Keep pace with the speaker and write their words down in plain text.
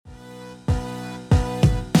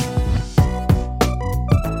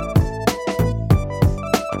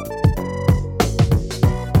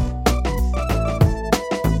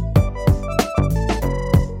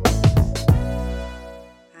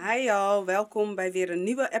allemaal, welkom bij weer een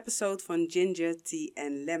nieuwe episode van Ginger, Tea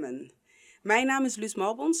and Lemon. Mijn naam is Luus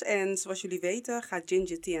Malbons en zoals jullie weten gaat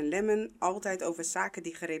Ginger, Tea and Lemon altijd over zaken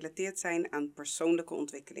die gerelateerd zijn aan persoonlijke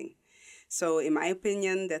ontwikkeling. So in my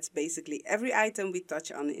opinion, that's basically every item we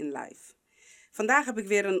touch on in life. Vandaag heb ik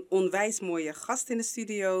weer een onwijs mooie gast in de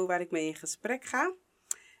studio waar ik mee in gesprek ga.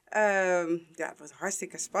 Het wordt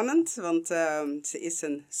hartstikke spannend, want ze is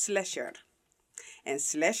een slasher. En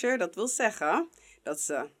slasher, dat wil zeggen dat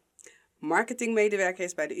ze marketingmedewerker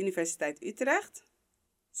is bij de Universiteit Utrecht,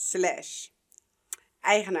 /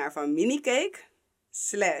 eigenaar van Minicake,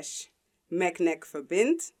 / Macnac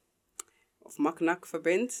verbindt, of Macnac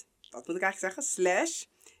verbindt, wat moet ik eigenlijk zeggen,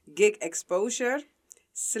 / Gig Exposure,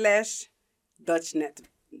 / Dutchnet.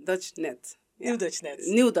 Nieuw Dutchnet.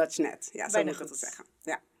 Nieuw Dutchnet, ja, zo Bijna moet ik het goed. wel zeggen.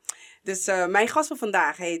 Ja. Dus mijn gast van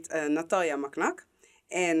vandaag heet Natalia Macnac.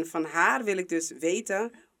 En van haar wil ik dus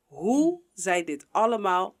weten hoe zij dit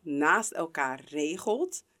allemaal naast elkaar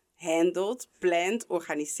regelt, handelt, plant,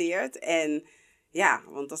 organiseert. En ja,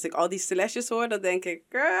 want als ik al die slashes hoor, dan denk ik,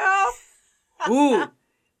 girl, hoe?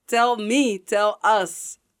 Tell me, tell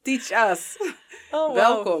us, teach us. Oh, wow.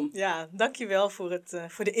 Welkom. Ja, dankjewel voor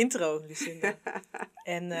de intro, Lucinda.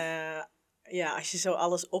 En als je zo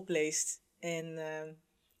alles opleest en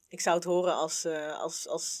ik zou het horen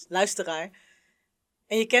als luisteraar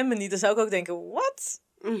en je kent me niet, dan zou ik ook denken, wat?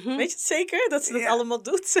 Mhm. Weet je het zeker dat ze dat allemaal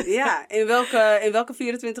doet? Ja, in welke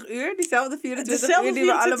 24 uur? Diezelfde 24 uur die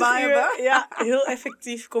we allemaal hebben? Ja, heel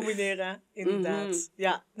effectief combineren, inderdaad. Mhm.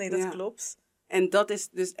 Ja, nee, dat Ja. klopt. En dat is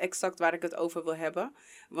dus exact waar ik het over wil hebben.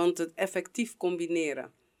 Want het effectief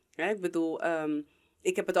combineren. Ja, ik bedoel,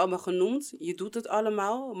 ik heb het allemaal genoemd. Je doet het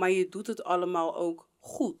allemaal, maar je doet het allemaal ook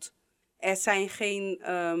goed. Er zijn geen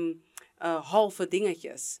halve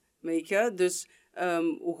dingetjes, weet je. Dus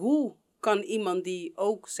hoe kan iemand die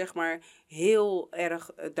ook, zeg maar, heel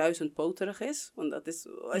erg duizendpoterig is, want dat is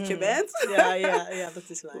wat je bent. Ja, dat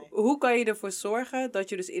is waar. Hoe kan je ervoor zorgen dat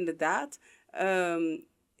je dus inderdaad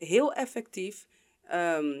heel effectief,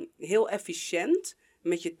 heel efficiënt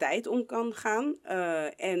met je tijd om kan gaan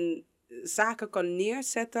en zaken kan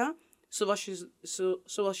neerzetten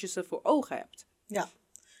zoals je ze voor ogen hebt? Ja.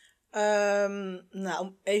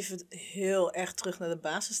 Om even heel erg terug naar de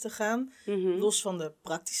basis te gaan, los van de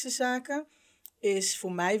praktische zaken, is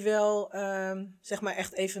voor mij wel, zeg maar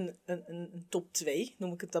echt even een top 2,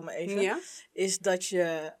 noem ik het dan maar even. Ja? Is dat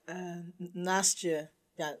je naast je,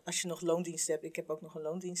 ja, als je nog loondienst hebt, ik heb ook nog een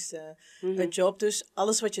loondienst job, dus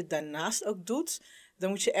alles wat je daarnaast ook doet, daar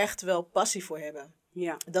moet je echt wel passie voor hebben.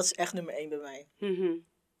 Ja. Dat is echt nummer 1 bij mij. Mhm.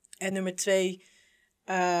 En nummer 2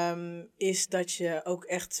 is dat je ook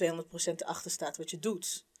echt 200% erachter staat wat je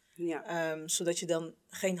doet. Ja. Zodat je dan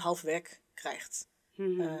geen half werk krijgt.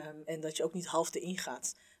 Mhm. En dat je ook niet half erin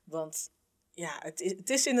gaat. Want ja, het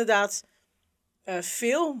is inderdaad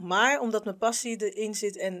veel, maar omdat mijn passie erin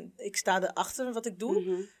zit en ik sta erachter wat ik doe,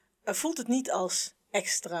 Mhm. voelt het niet als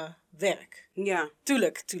extra werk. Ja.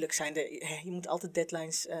 Tuurlijk zijn er, je moet altijd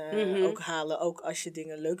deadlines ook halen, ook als je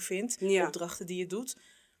dingen leuk vindt, Ja. opdrachten die je doet.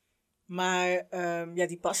 Maar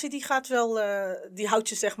die passie die gaat wel, die houdt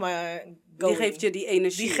je zeg maar going. Die geeft je die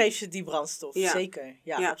energie. Die geeft je die brandstof, Ja. zeker.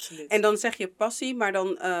 Ja, absoluut. En dan zeg je passie, maar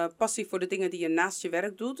dan passie voor de dingen die je naast je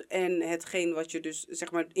werk doet. En hetgeen wat je dus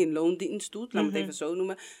zeg maar in loondienst doet, laat me het even zo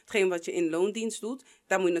noemen. Hetgeen wat je in loondienst doet,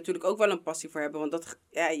 daar moet je natuurlijk ook wel een passie voor hebben. Want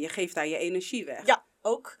je geeft daar je energie weg. Ja,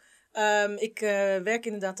 ook. Ik werk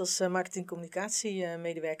inderdaad als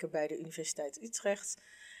marketing-communicatie-medewerker bij de Universiteit Utrecht.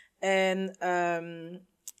 En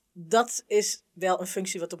dat is wel een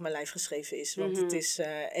functie wat op mijn lijf geschreven is. Want het is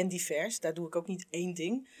en divers. Daar doe ik ook niet één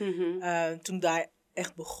ding. Toen daar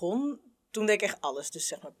echt begon, toen deed ik echt alles. Dus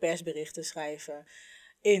zeg maar persberichten schrijven,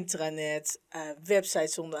 intranet,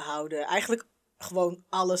 websites onderhouden. Eigenlijk gewoon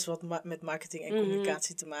alles wat met marketing en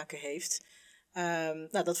communicatie te maken heeft.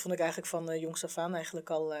 Dat vond ik eigenlijk van jongs af aan eigenlijk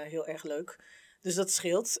al heel erg leuk. Dus dat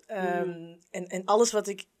scheelt. En alles wat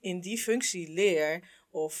ik in die functie leer,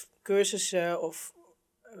 of cursussen, of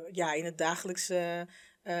in het dagelijkse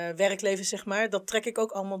werkleven, zeg maar, dat trek ik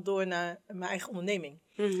ook allemaal door naar mijn eigen onderneming.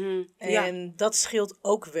 En dat scheelt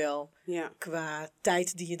ook wel qua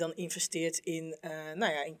tijd die je dan investeert in,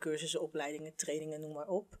 in cursussen, opleidingen, trainingen, noem maar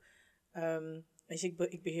op. Weet je,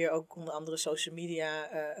 ik beheer ook onder andere social media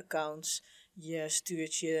accounts. Je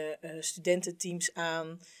stuurt je studententeams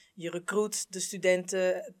aan. Je recruit de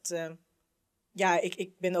studenten.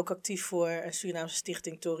 Ik ben ook actief voor een Surinaamse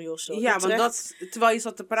stichting Torios. Ja, want terwijl je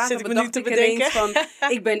zat te praten, bedacht ik ineens van,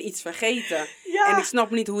 ik ben iets vergeten. Ja. En ik snap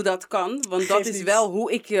niet hoe dat kan, want dat is wel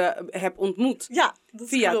hoe ik je heb ontmoet. Ja, dat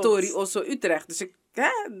via klopt. Torios Utrecht. Dus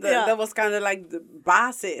dat was kind of like de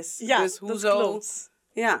basis. Ja, dus dat klopt.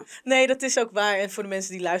 Ja. Nee, dat is ook waar. En voor de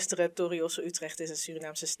mensen die luisteren, Torioso Utrecht is een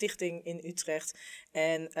Surinaamse stichting in Utrecht.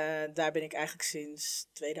 En daar ben ik eigenlijk sinds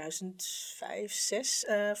 2005, 2006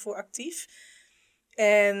 voor actief.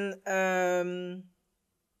 En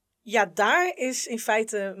ja, daar is in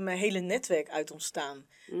feite mijn hele netwerk uit ontstaan.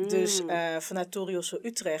 Dus vanuit Torioso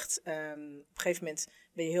Utrecht, op een gegeven moment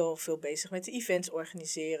ben je heel veel bezig met de events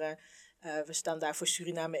organiseren. We staan daar voor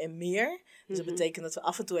Suriname en meer. Dus dat betekent dat we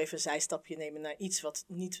af en toe even een zijstapje nemen naar iets wat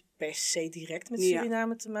niet per se direct met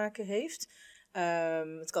Suriname te maken heeft.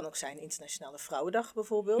 Het kan ook zijn Internationale Vrouwendag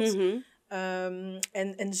bijvoorbeeld.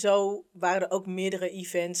 En zo waren er ook meerdere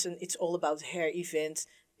events. Een It's All About Hair event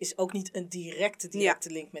is ook niet een directe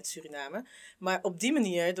link met Suriname. Maar op die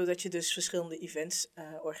manier, doordat je dus verschillende events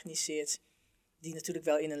organiseert, die natuurlijk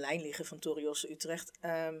wel in een lijn liggen van Torioso Utrecht,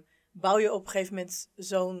 bouw je op een gegeven moment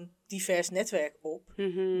zo'n divers netwerk op.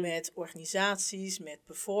 Met organisaties, met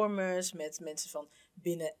performers, met mensen van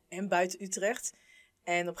binnen en buiten Utrecht.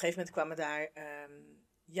 En op een gegeven moment kwamen daar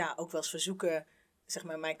ook wel eens verzoeken, zeg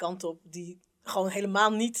maar, mijn kant op, die gewoon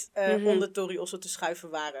helemaal niet onder Torioso te schuiven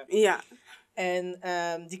waren. Ja. En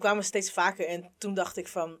die kwamen steeds vaker. En toen dacht ik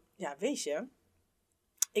van, ja, weet je,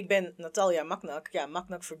 ik ben Natalia Maknak. Ja,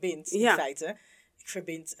 Maknak verbindt in feite. Ik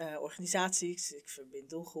verbind organisaties, ik verbind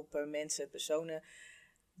doelgroepen, mensen, personen.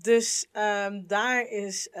 Dus daar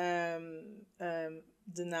is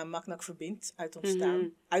de naam Maknak verbindt uit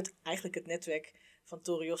ontstaan. Uit eigenlijk het netwerk van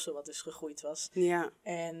Torioso, wat dus gegroeid was. Ja.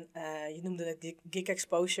 En je noemde het Gig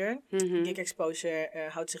Exposure. Gig Exposure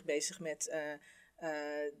houdt zich bezig met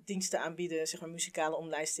diensten aanbieden, zeg maar muzikale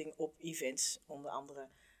omlijsting op events. Onder andere,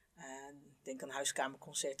 denk aan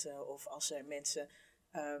huiskamerconcerten of als er mensen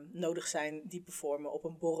nodig zijn die performen op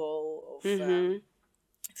een borrel of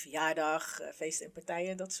verjaardag, feesten en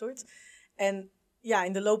partijen, dat soort. En ja,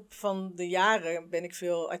 in de loop van de jaren ben ik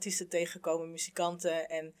veel artiesten tegengekomen, muzikanten.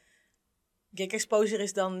 En Gig Exposure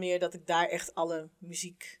is dan meer dat ik daar echt alle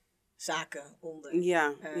muziekzaken onder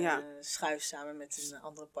schuif samen met een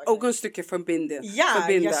andere partner. Ook een stukje verbinden.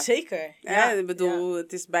 Ja, zeker. Ja, ik bedoel,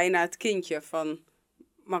 het is bijna het kindje van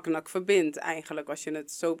Maknak verbindt eigenlijk, als je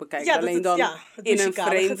het zo bekijkt. Ja, alleen dan in een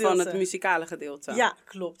frame gedeelte van het muzikale gedeelte. Ja,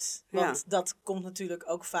 klopt. Want dat komt natuurlijk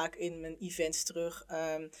ook vaak in mijn events terug.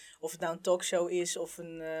 Of het nou een talkshow is of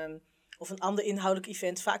een ander inhoudelijk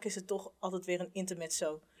event. Vaak is het toch altijd weer een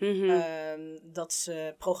intermezzo. Dat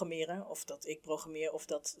ze programmeren, of dat ik programmeer, of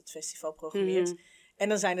dat het festival programmeert. En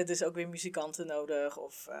dan zijn er dus ook weer muzikanten nodig,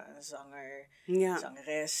 of een zanger,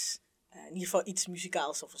 zangeres. In ieder geval iets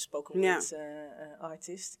muzikaals of een spoken word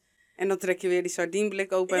artist. En dan trek je weer die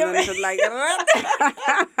sardienblik open en dan is het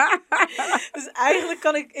Dus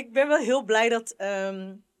eigenlijk ik ben wel heel blij dat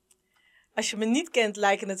als je me niet kent,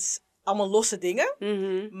 lijken het allemaal losse dingen.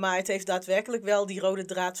 Maar het heeft daadwerkelijk wel die rode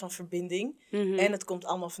draad van verbinding. En het komt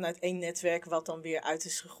allemaal vanuit één netwerk, wat dan weer uit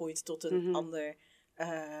is gegroeid tot een ander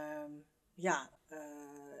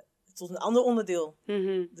tot een ander onderdeel.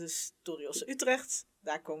 Dus Torioso Utrecht,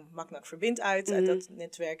 daar komt Maknak verbindt uit dat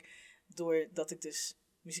netwerk. Doordat ik dus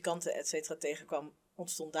muzikanten et cetera tegenkwam,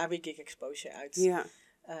 ontstond daar weer Gig Exposure uit. Ja.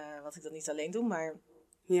 Wat ik dan niet alleen doe, maar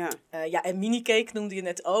ja. En minicake noemde je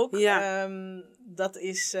net ook. Ja. Dat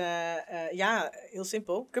is heel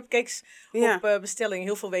simpel. Cupcakes op bestelling.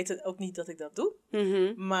 Heel veel weten ook niet dat ik dat doe.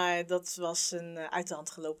 Maar dat was een uit de hand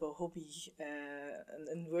gelopen hobby.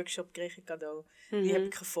 Een workshop kreeg ik cadeau. Die heb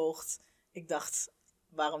ik gevolgd. Ik dacht,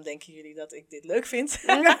 waarom denken jullie dat ik dit leuk vind?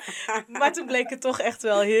 Maar toen bleek het toch echt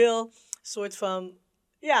wel heel soort van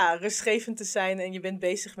rustgevend te zijn. En je bent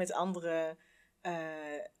bezig met andere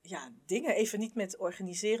dingen. Even niet met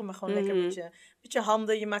organiseren, maar gewoon lekker met je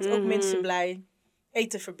handen. Je maakt ook mensen blij.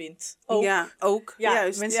 Eten verbindt. Ook. Ja, ook. Ja,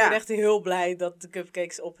 juist. Mensen zijn echt heel blij dat de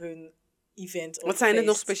cupcakes op hun event of Wat zijn er feest.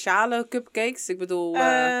 nog speciale cupcakes? Ik bedoel...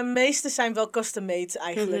 meeste zijn wel custom made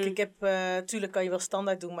eigenlijk. Ik heb, tuurlijk kan je wel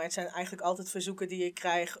standaard doen, maar het zijn eigenlijk altijd verzoeken die ik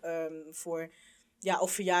krijg voor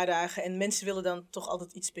of verjaardagen. En mensen willen dan toch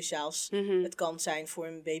altijd iets speciaals. Het kan zijn voor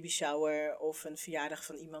een baby shower of een verjaardag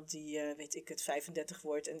van iemand die, 35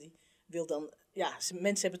 wordt. En die wil dan,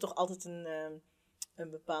 mensen hebben toch altijd een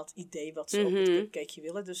bepaald idee wat ze op het cupcakeje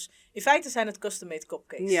willen. Dus in feite zijn het custom made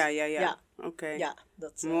cupcakes. Ja. Oké. Ja,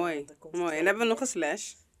 dat mooi. dat komt mooi. En hebben we nog een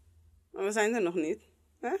slash? Maar we zijn er nog niet.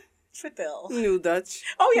 Huh? Vertel. New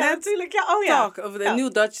Dutch. Oh ja, Net natuurlijk. Ja, oh ja. Talk. Of de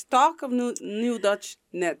New Dutch Talk of New Dutch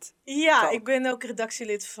Net? Ja, Talk. Ik ben ook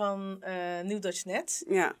redactielid van New Dutch Net.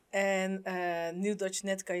 Ja. En New Dutch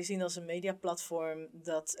Net kan je zien als een mediaplatform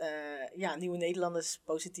dat nieuwe Nederlanders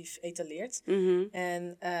positief etaleert.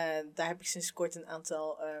 En daar heb ik sinds kort een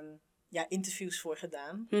aantal interviews voor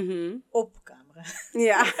gedaan. Mhm. Op camera.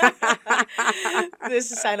 Ja. Dus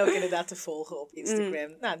ze zijn ook inderdaad te volgen op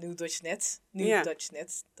Instagram. Nou, New Dutchnet. Ja.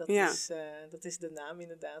 Dutchnet. Ja. Dat is de naam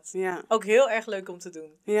inderdaad. Ja. Ook heel erg leuk om te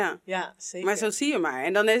doen. Ja. Ja, zeker. Maar zo zie je maar.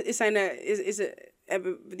 En dan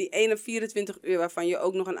hebben we die ene 24 uur waarvan je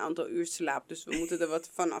ook nog een aantal uur slaapt. Dus we moeten er wat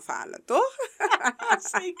van afhalen, toch?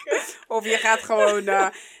 Zeker. Of je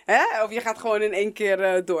gaat gewoon, in één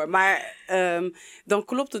keer door. Maar dan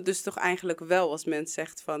klopt het dus toch eigenlijk wel als men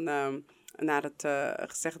zegt van, naar het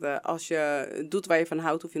gezegde, als je doet waar je van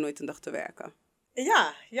houdt, hoef je nooit een dag te werken.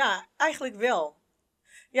 Ja, eigenlijk wel.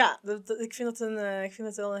 Ja, ik vind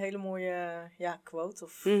het wel een hele mooie quote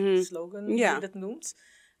of slogan, hoe je dat noemt.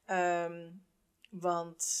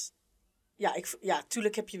 Want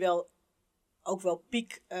tuurlijk heb je wel ook wel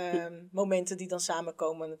piek momenten die dan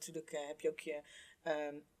samenkomen. Natuurlijk heb je ook je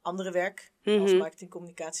andere werk als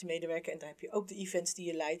marketing-communicatiemedewerker. En daar heb je ook de events die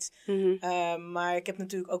je leidt. Maar ik heb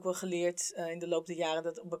natuurlijk ook wel geleerd in de loop der jaren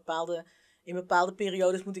dat in bepaalde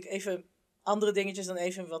periodes moet ik even andere dingetjes dan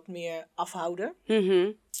even wat meer afhouden.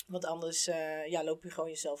 Want anders loop je gewoon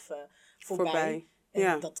jezelf voorbij.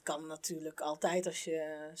 En dat kan natuurlijk altijd als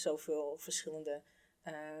je zoveel verschillende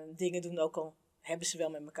dingen doet. Ook al hebben ze wel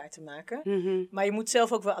met elkaar te maken. Maar je moet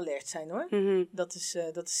zelf ook wel alert zijn hoor. Dat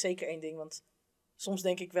is zeker één ding. Want soms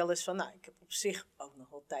denk ik wel eens van, nou, ik heb op zich ook nog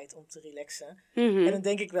wel tijd om te relaxen. En dan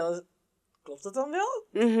denk ik wel eens, klopt dat dan wel?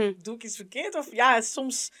 Doe ik iets verkeerd? Of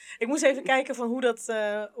soms, ik moest even kijken van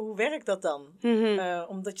hoe werkt dat dan?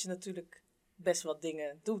 Omdat je natuurlijk best wat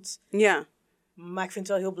dingen doet. Ja. Maar ik vind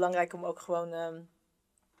het wel heel belangrijk om ook gewoon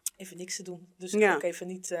even niks te doen. Dus ook even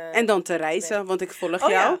niet... en dan te reizen, want ik volg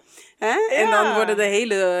jou. Ja. Hè? En dan worden de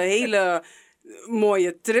hele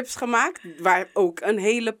mooie trips gemaakt, waar ook een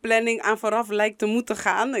hele planning aan vooraf lijkt te moeten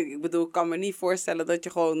gaan. Ik bedoel, ik kan me niet voorstellen dat je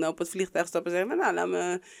gewoon op het vliegtuig stapt en zegt, nou, laat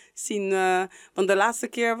me zien. Want de laatste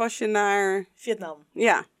keer was je naar... Vietnam.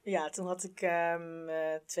 Ja. Ja, toen had ik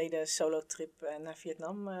mijn tweede solo-trip naar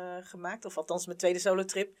Vietnam gemaakt. Of althans mijn tweede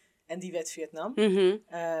solo-trip. En die werd Vietnam.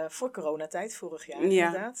 Voor coronatijd, vorig jaar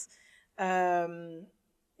inderdaad.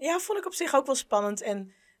 Vond ik op zich ook wel spannend.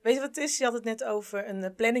 En weet je wat het is? Je had het net over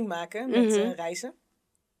een planning maken met reizen.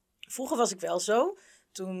 Vroeger was ik wel zo.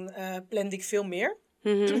 Toen plande ik veel meer.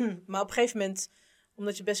 Maar op een gegeven moment,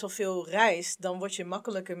 omdat je best wel veel reist, dan word je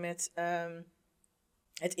makkelijker met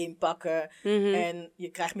het inpakken. En je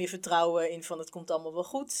krijgt meer vertrouwen in van het komt allemaal wel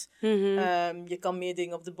goed. Je kan meer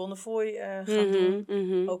dingen op de Bonnefoy gaan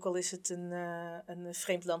doen. Ook al is het een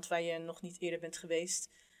vreemd land waar je nog niet eerder bent geweest.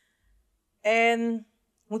 En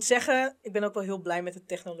ik moet zeggen, ik ben ook wel heel blij met de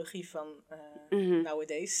technologie van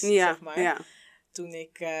nowadays, zeg maar. Ja. Toen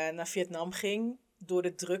ik naar Vietnam ging, door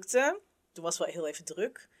de drukte, toen was het wel heel even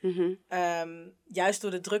druk. Juist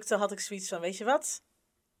door de drukte had ik zoiets van, weet je wat?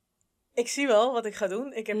 Ik zie wel wat ik ga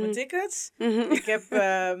doen. Ik heb mijn tickets. Ik heb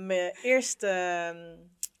mijn eerste...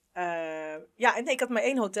 ik had maar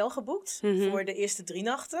 1 hotel geboekt voor de eerste 3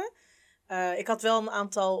 nachten. Ik had wel een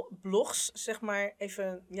aantal blogs, zeg maar,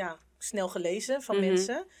 even snel gelezen van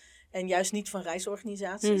mensen. En juist niet van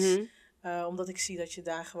reisorganisaties. Omdat ik zie dat je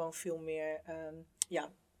daar gewoon veel meer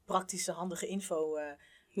praktische, handige info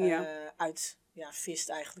uit vist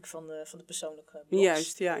eigenlijk van de persoonlijke blogs.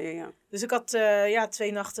 Juist, ja. Dus ik had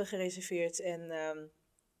 2 nachten gereserveerd en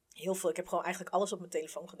heel veel. Ik heb gewoon eigenlijk alles op mijn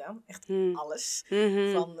telefoon gedaan. Echt alles.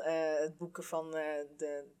 Van het boeken van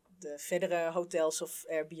de verdere hotels of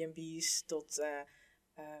Airbnb's tot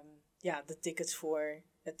de tickets voor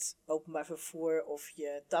het openbaar vervoer of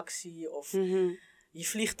je taxi of je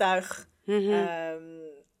vliegtuig.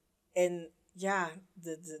 En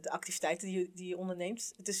de activiteiten die je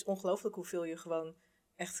onderneemt. Het is ongelooflijk hoeveel je gewoon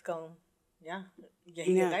echt kan, je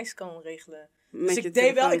hele reis kan regelen. Dus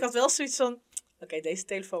ik had wel zoiets van, oké, deze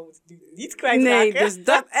telefoon moet ik nu niet kwijtraken. Nee, dus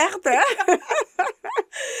dat echt, hè?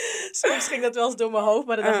 Soms ging dat wel eens door mijn hoofd,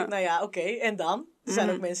 maar dan dacht ik, oké, en dan? Er zijn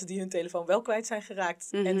ook mensen die hun telefoon wel kwijt zijn geraakt.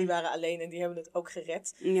 En die waren alleen en die hebben het ook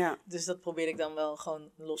gered. Ja. Dus dat probeerde ik dan wel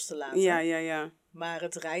gewoon los te laten. Ja. Maar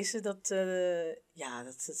het reizen, dat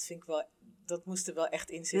vind ik wel... Dat moest er wel echt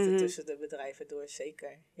in zitten tussen de bedrijven door,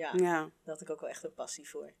 zeker. Ja, daar had ik ook wel echt een passie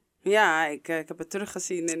voor. Ja, ik heb het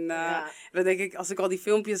teruggezien en dan denk ik, als ik al die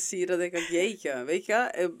filmpjes zie, dan denk ik, jeetje, weet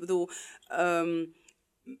je? Ik bedoel,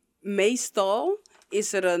 meestal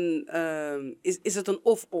is er is het een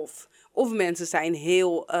of-of. Of mensen zijn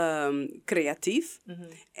heel creatief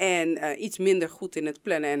en iets minder goed in het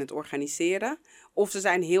plannen en het organiseren. Of ze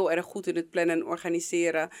zijn heel erg goed in het plannen en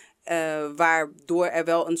organiseren, waardoor er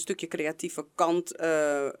wel een stukje creatieve kant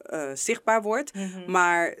zichtbaar wordt.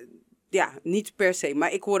 Maar niet per se.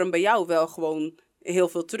 Maar ik hoor hem bij jou wel gewoon heel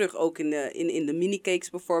veel terug. Ook in de minicakes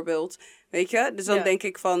bijvoorbeeld. Weet je? Dus dan denk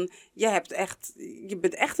ik van, je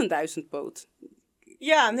bent echt een duizendpoot.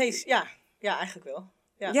 Ja, nee, ja, eigenlijk wel.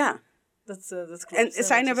 Ja. Dat klopt. En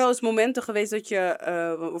zijn er wel eens momenten geweest dat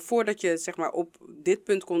je, voordat je zeg maar op dit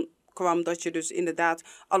punt kwam, dat je dus inderdaad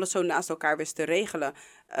alles zo naast elkaar wist te regelen,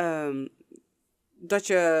 dat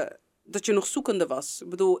je nog zoekende was? Ik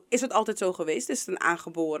bedoel, is het altijd zo geweest? Is het een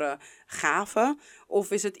aangeboren gave?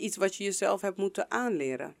 Of is het iets wat je jezelf hebt moeten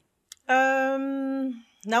aanleren?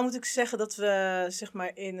 Nou moet ik zeggen dat we zeg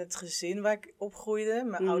maar in het gezin waar ik opgroeide,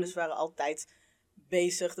 mijn ouders waren altijd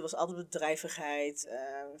bezig. Er was altijd bedrijvigheid,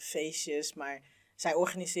 feestjes, maar zij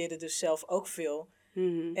organiseerden dus zelf ook veel.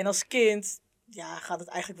 Mm-hmm. En als kind gaat het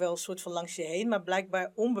eigenlijk wel een soort van langs je heen, maar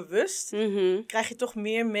blijkbaar onbewust krijg je toch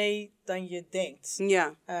meer mee dan je denkt.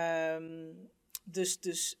 Ja.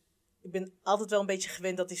 Dus ik ben altijd wel een beetje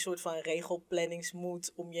gewend dat die soort van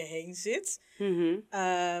regelplanningsmoed om je heen zit. Mm-hmm.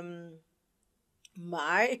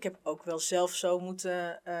 Maar ik heb ook wel zelf zo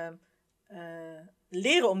moeten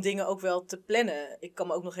leren om dingen ook wel te plannen. Ik kan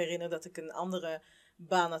me ook nog herinneren dat ik een andere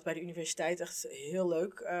baan had bij de universiteit. Echt heel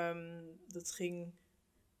leuk. Dat ging...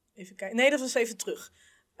 Even kijken. Nee, dat was even terug.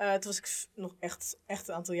 Toen was ik nog echt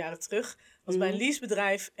een aantal jaren terug. Dat was bij een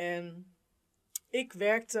leasebedrijf. En ik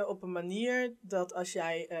werkte op een manier dat als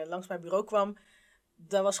jij langs mijn bureau kwam,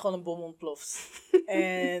 daar was gewoon een bom ontploft.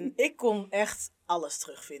 En ik kon echt alles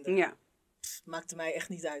terugvinden. Ja. Maakte mij echt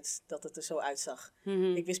niet uit dat het er zo uitzag.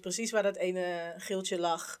 Mm-hmm. Ik wist precies waar dat ene geeltje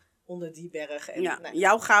lag onder die berg. En,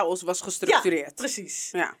 Jouw chaos was gestructureerd. Ja,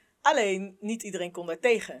 precies. Ja. Alleen, niet iedereen kon daar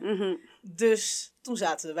tegen. Mm-hmm. Dus toen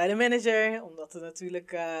zaten we bij de manager, omdat er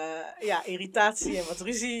natuurlijk irritatie en wat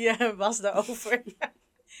ruzie was daarover.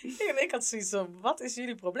 En ik had zoiets van, wat is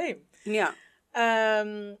jullie probleem? Ja.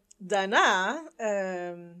 Daarna,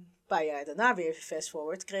 een paar jaar daarna weer, fast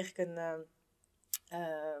forward, kreeg ik een...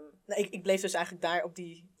 ik bleef dus eigenlijk daar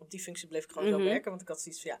op die functie bleef ik gewoon wel werken. Want ik had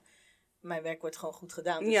zoiets van, mijn werk wordt gewoon goed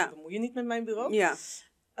gedaan. Dus bemoei je niet met mijn bureau. Ja.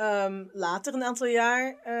 Later, een aantal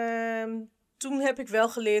jaar, toen heb ik wel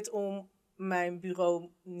geleerd om mijn bureau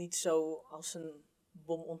niet zo als een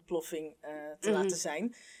bomontploffing te laten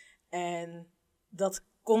zijn. En dat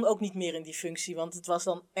kon ook niet meer in die functie, want het was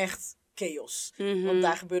dan echt chaos. Mm-hmm. Want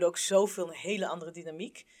daar gebeurde ook zoveel, een hele andere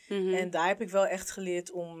dynamiek. Mm-hmm. En daar heb ik wel echt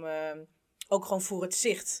geleerd om ook gewoon voor het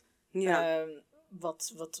zicht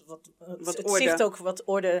wat orde. zicht ook wat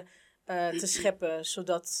orde te scheppen,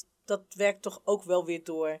 zodat dat werkt toch ook wel weer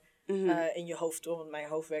door in je hoofd door. Want mijn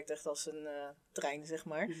hoofd werkt echt als een trein, zeg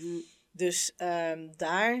maar. Mm-hmm. Dus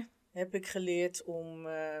daar heb ik geleerd om...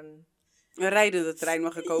 Een rijdende trein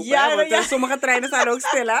mag ik kopen, hè? Want sommige treinen zijn ook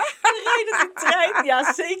stil, hè? Een rijdende trein,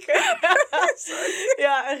 ja zeker.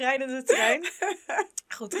 Ja, een rijdende trein.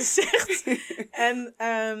 Goed gezegd. En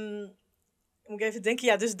moet ik even denken,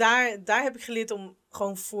 ja, dus daar heb ik geleerd om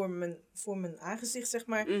gewoon voor mijn aangezicht, zeg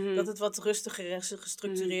maar, dat het wat rustiger en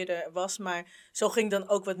gestructureerder was. Maar zo ging dan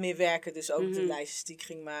ook wat meer werken. Dus ook de lijstjes die ik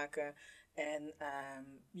ging maken. En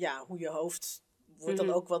hoe je hoofd wordt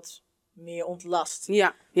dan ook wat meer ontlast.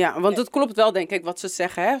 Ja, want het klopt wel, denk ik, wat ze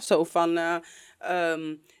zeggen, hè? Zo van,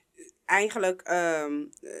 eigenlijk,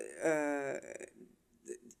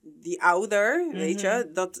 die ouder, weet je,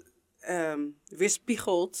 dat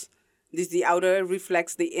weerspiegelt, dus die ouder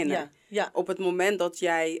reflects the inner. Ja. Op het moment dat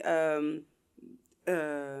jij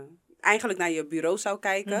eigenlijk naar je bureau zou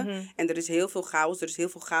kijken en er is heel veel chaos, er is heel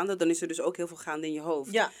veel gaande, dan is er dus ook heel veel gaande in je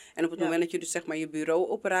hoofd. Ja. En op het moment dat je dus zeg maar je bureau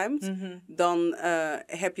opruimt, dan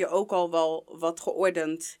heb je ook al wel wat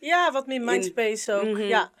geordend. Ja, wat meer mindspace ook.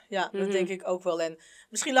 Ja, dat denk ik ook wel. En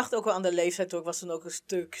misschien lag het ook wel aan de leeftijd hoor. Ik was dan ook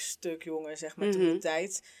een stuk jonger, zeg maar, toen de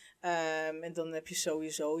tijd. En dan heb je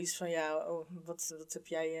sowieso iets van, wat heb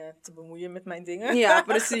jij te bemoeien met mijn dingen? Ja,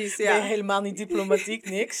 precies. Ja. Ben je helemaal niet diplomatiek,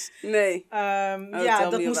 niks. Nee.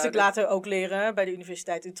 Dat moest ik later ook leren. Bij de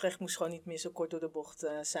Universiteit Utrecht moest gewoon niet meer zo kort door de bocht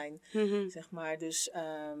zijn, zeg maar. Dus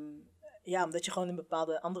omdat je gewoon in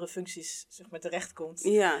bepaalde andere functies, zeg maar, terechtkomt.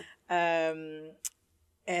 Ja.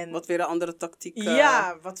 En wat weer een andere tactiek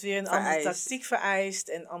wat weer een andere tactiek vereist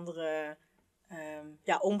en andere...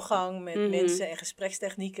 omgang met mensen en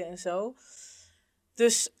gesprekstechnieken en zo.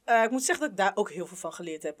 Dus ik moet zeggen dat ik daar ook heel veel van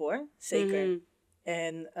geleerd heb hoor. Zeker.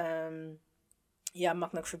 En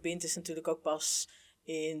Magnak Verbind is natuurlijk ook pas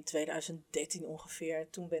in 2013 ongeveer.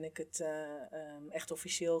 Toen ben ik het echt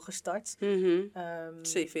officieel gestart.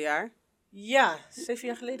 7 jaar. Ja, 7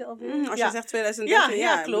 jaar geleden alweer. Als je zegt 2013,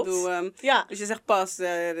 ja klopt. Ik bedoel, dus je zegt pas. Ik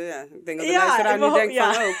denk dat de luisteraar nu denkt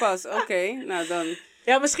van, pas, oké. Nou dan...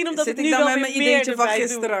 Ja, misschien omdat zit ik nu dan wel met weer mijn meer ideetje van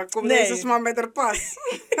gisteren. doe. Kom deze man met haar pas.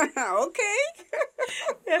 Oké.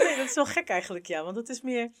 Ja, nee, dat is wel gek eigenlijk, want het is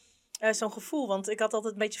meer... Zo'n gevoel, want ik had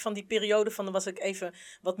altijd een beetje van die periode van, dan was ik even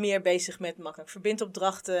wat meer bezig met makkelijk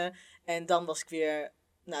verbindopdrachten. En dan was ik weer,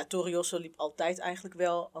 Torielso liep altijd eigenlijk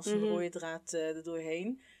wel als een rode draad er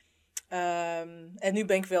doorheen. En nu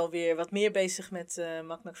ben ik wel weer wat meer bezig met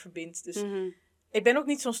makkelijk verbind. Dus ik ben ook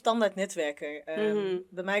niet zo'n standaard netwerker.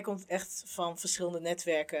 Bij mij komt het echt van verschillende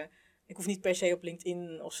netwerken. Ik hoef niet per se op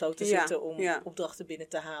LinkedIn of zo te zitten om opdrachten binnen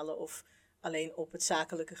te halen. Of alleen op het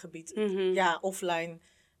zakelijke gebied. Ja, offline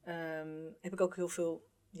heb ik ook heel veel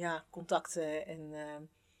contacten en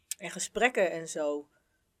gesprekken en zo.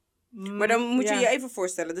 Maar dan moet je je even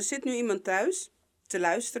voorstellen. Er zit nu iemand thuis te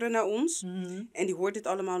luisteren naar ons. En die hoort dit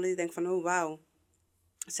allemaal en die denkt van, oh wauw.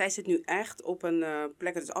 Zij zit nu echt op een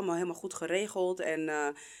plek, het is allemaal helemaal goed geregeld. En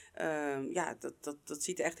dat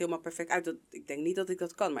ziet er echt helemaal perfect uit. Ik denk niet dat ik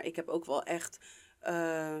dat kan, maar ik heb ook wel echt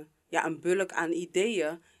een bulk aan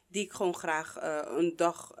ideeën die ik gewoon graag een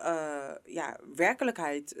dag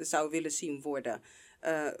werkelijkheid zou willen zien worden.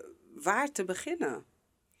 Waar te beginnen?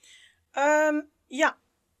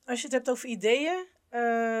 Als je het hebt over ideeën,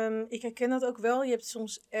 ik herken dat ook wel. Je hebt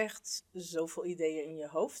soms echt zoveel ideeën in je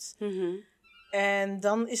hoofd. En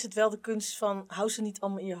dan is het wel de kunst van, hou ze niet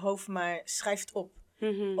allemaal in je hoofd, maar schrijf het op.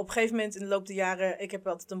 Op een gegeven moment in de loop der jaren, ik heb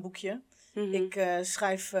altijd een boekje. Ik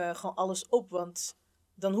schrijf gewoon alles op, want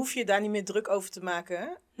dan hoef je daar niet meer druk over te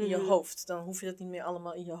maken in je hoofd. Dan hoef je dat niet meer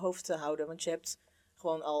allemaal in je hoofd te houden, want je hebt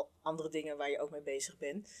gewoon al andere dingen waar je ook mee bezig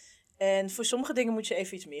bent. En voor sommige dingen moet je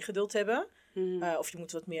even iets meer geduld hebben. Of je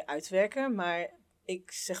moet wat meer uitwerken. Maar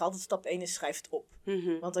ik zeg altijd, stap 1 is, schrijf het op.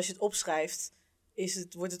 Want als je het opschrijft,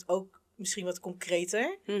 wordt het ook misschien wat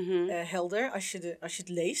concreter, helder, als je het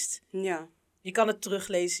leest. Ja. Je kan het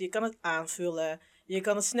teruglezen, je kan het aanvullen. Je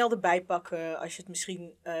kan het snel erbij pakken als je het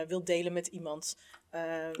misschien wilt delen met iemand.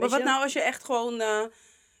 Maar wat nou als je echt gewoon...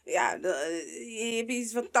 je hebt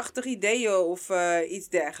iets van 80 ideeën of iets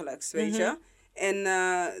dergelijks, weet je? En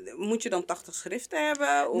moet je dan 80 schriften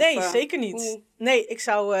hebben? Of, nee, zeker niet. Nee, ik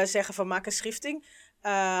zou zeggen van maak een schrifting.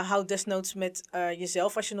 Hou desnoods met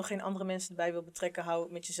jezelf. Als je nog geen andere mensen erbij wil betrekken,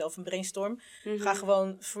 hou met jezelf een brainstorm. Ga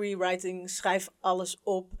gewoon free writing, schrijf alles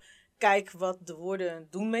op. Kijk wat de woorden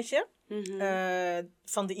doen met je.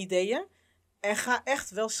 Van de ideeën. En ga echt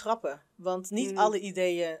wel schrappen. Want niet alle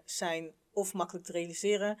ideeën zijn of makkelijk te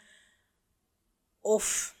realiseren.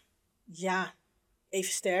 Of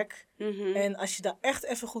even sterk. En als je daar echt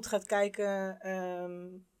even goed gaat kijken,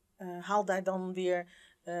 haal daar dan weer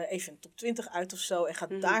even een top 20 uit of zo. En ga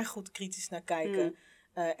daar goed kritisch naar kijken.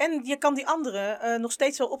 En je kan die andere nog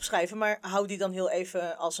steeds wel opschrijven, maar hou die dan heel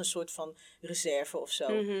even als een soort van reserve of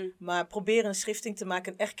zo. Maar probeer een schrifting te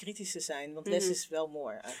maken en echt kritisch te zijn, want less is wel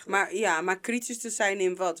more eigenlijk. Maar kritisch te zijn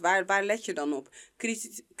in wat? Waar let je dan op?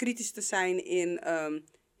 Kritisch te zijn in...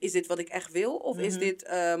 is dit wat ik echt wil? Of is dit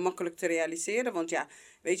makkelijk te realiseren? Want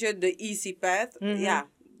weet je, de easy path,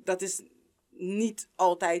 dat is niet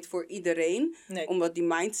altijd voor iedereen. Nee. Omdat die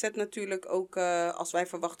mindset natuurlijk ook, als wij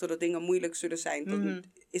verwachten dat dingen moeilijk zullen zijn, dan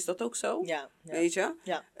is dat ook zo. Ja. Weet je?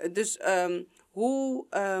 Ja. Dus hoe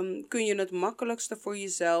kun je het makkelijkste voor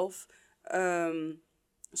jezelf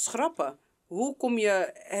schrappen? Hoe kom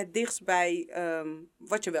je het dichtst bij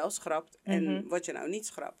wat je wel schrapt en wat je nou niet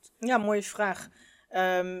schrapt? Ja, mooie vraag.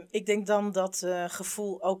 Ik denk dan dat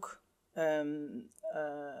gevoel ook een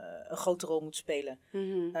grote rol moet spelen.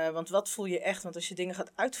 Want wat voel je echt? Want als je dingen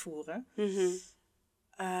gaat uitvoeren,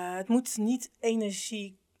 het moet niet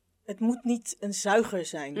het moet niet een zuiger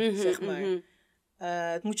zijn, zeg maar.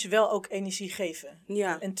 Het moet je wel ook energie geven.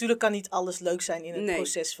 Ja. En natuurlijk kan niet alles leuk zijn in het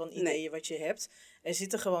proces van ideeën wat je hebt. Er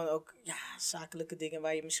zitten gewoon ook zakelijke dingen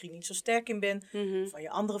waar je misschien niet zo sterk in bent, of waar je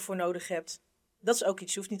anderen voor nodig hebt. Dat is ook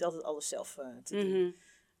iets, je hoeft niet altijd alles zelf te doen.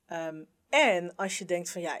 En als je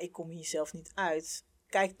denkt van ik kom hier zelf niet uit,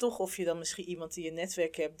 kijk toch of je dan misschien iemand in je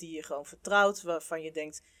netwerk hebt die je gewoon vertrouwt, waarvan je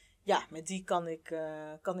denkt, met die kan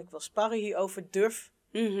ik wel sparren hierover, durf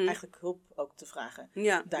eigenlijk hulp ook te vragen.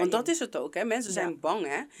 Ja, daarin. Want dat is het ook, hè. Mensen zijn bang,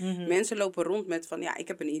 hè. Mensen lopen rond met van, ik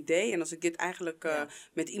heb een idee en als ik dit eigenlijk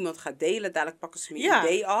met iemand ga delen, dadelijk pakken ze mijn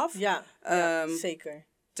idee af. Ja, zeker.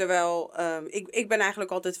 Terwijl, ik ben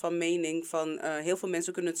eigenlijk altijd van mening van, heel veel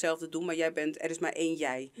mensen kunnen hetzelfde doen, maar er is maar één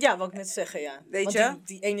jij. Ja, wat ik net zeggen, Weet Want je?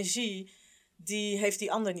 Die energie, die heeft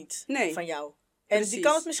die ander niet van jou. En Precies. die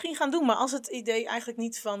kan het misschien gaan doen, maar als het idee eigenlijk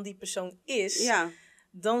niet van die persoon is,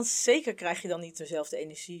 dan zeker krijg je dan niet dezelfde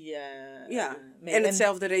energie mee. En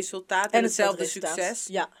hetzelfde resultaat en hetzelfde succes.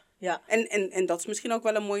 Ja. En dat is misschien ook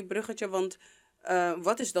wel een mooi bruggetje, want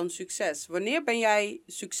wat is dan succes? Wanneer ben jij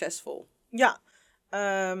succesvol? Ja,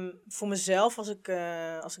 voor mezelf, als ik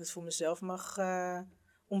het voor mezelf mag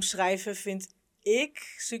omschrijven, vind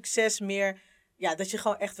ik succes meer dat je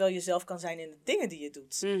gewoon echt wel jezelf kan zijn in de dingen die je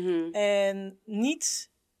doet. Mhm. En niet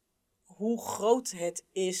hoe groot het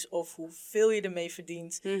is of hoeveel je ermee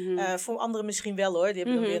verdient. Mhm. Voor anderen misschien wel hoor. Die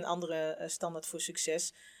hebben dan Mhm. weer een andere standaard voor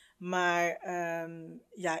succes. Maar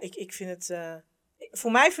ik vind het...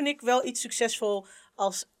 voor mij vind ik wel iets succesvol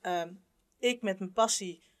als ik met mijn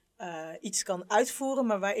passie iets kan uitvoeren.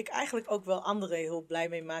 Maar waar ik eigenlijk ook wel anderen heel blij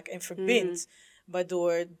mee maak en verbind.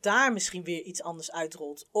 Waardoor daar misschien weer iets anders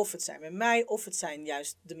uitrolt. Of het zijn met mij, of het zijn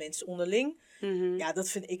juist de mensen onderling. Mhm. Ja, dat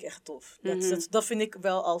vind ik echt tof. Mhm. Dat vind ik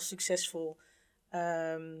wel al succesvol.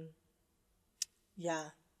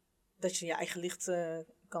 Dat je in je eigen licht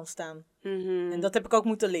kan staan. Mhm. En dat heb ik ook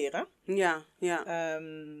moeten leren. Ja, ja.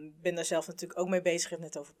 Ben daar zelf natuurlijk ook mee bezig.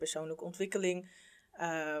 Net over persoonlijke ontwikkeling.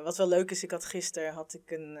 Wat wel leuk is,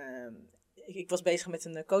 ik was bezig met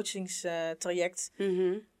een coachingstraject.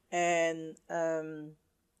 Mhm. En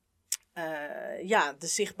de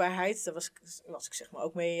zichtbaarheid, daar was ik zeg maar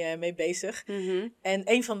ook mee bezig. Mhm.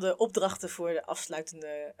 En een van de opdrachten voor de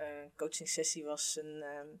afsluitende coachingsessie was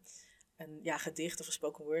een gedicht of een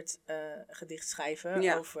spoken word gedicht schrijven.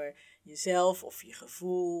 Ja. Over jezelf of je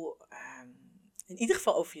gevoel. In ieder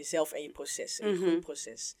geval over jezelf en je proces, en je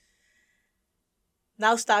groeiproces.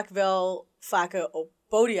 Nou sta ik wel vaker op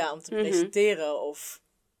podia om te presenteren of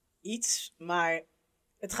iets, maar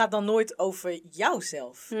het gaat dan nooit over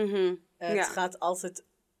jouzelf. Mhm. Het gaat altijd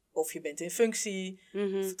of je bent in functie,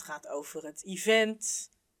 of het gaat over het event,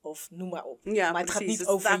 of noem maar op. Ja, maar het gaat precies. niet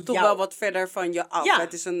Het over staat toch jou. wel wat verder van je af. Ja.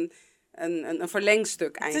 Het is een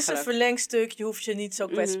verlengstuk Het eigenlijk. is een verlengstuk, je hoeft je niet zo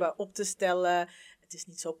kwetsbaar op te stellen.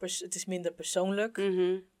 Het is minder persoonlijk.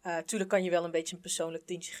 Tuurlijk kan je wel een beetje een persoonlijk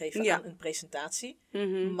tintje geven aan een presentatie.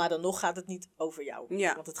 Maar dan nog gaat het niet over jou.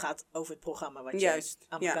 Ja. Want het gaat over het programma wat Juist, je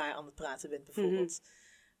aan ja. elkaar aan het praten bent bijvoorbeeld.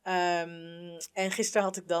 En gisteren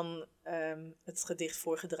had ik dan het gedicht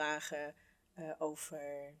voorgedragen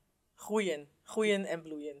over groeien. Groeien en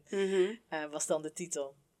bloeien was dan de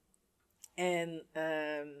titel. En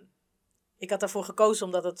ik had daarvoor gekozen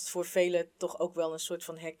omdat het voor velen toch ook wel een soort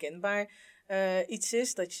van herkenbaar iets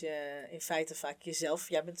is. Dat je in feite vaak jezelf...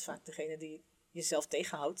 Jij bent vaak degene die jezelf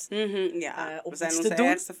tegenhoudt. Ja, om we zijn iets onze te doen.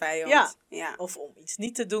 ergste vijand. Ja. Ja. Of om iets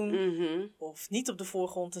niet te doen. Of niet op de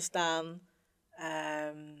voorgrond te staan.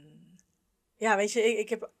 Weet je,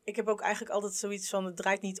 ik heb ook eigenlijk altijd zoiets van... Het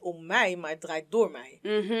draait niet om mij, maar het draait door mij.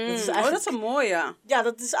 Dat is eigenlijk, dat is een mooie. Ja,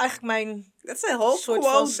 dat is eigenlijk mijn Dat is een whole soort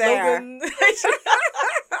van quote slogan.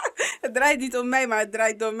 Het draait niet om mij, maar het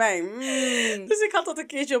draait door mij. Dus ik had dat een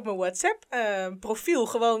keertje op mijn WhatsApp profiel.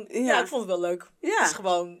 Gewoon, Ja. ik vond het wel leuk. Ja. Dus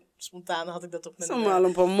gewoon spontaan had ik dat op mijn... Allemaal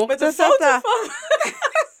een paar mok met te een foto zetten. van...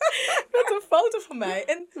 met een foto van mij.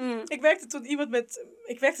 En ik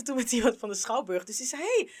werkte toen met iemand van de Schouwburg. Dus die zei,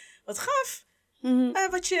 hey, wat gaaf.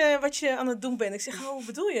 Wat je aan het doen bent. Ik zeg, hoe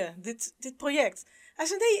bedoel je? Dit project. Hij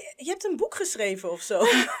zei, nee, je hebt een boek geschreven of zo.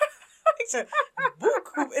 Ik zei, een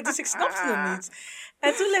boek? Dus ik snapte het niet.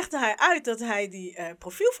 En toen legde hij uit dat hij die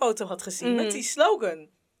profielfoto had gezien met die slogan.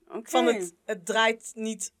 Okay. Van het draait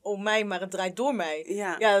niet om mij, maar het draait door mij.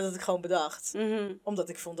 Ja. Ja, dat had ik gewoon bedacht. Omdat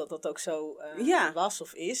ik vond dat dat ook zo was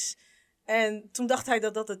of is. En toen dacht hij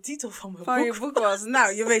dat dat de titel van mijn boek je boek was.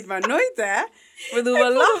 Nou, je weet maar nooit, hè? Ik bedoel, we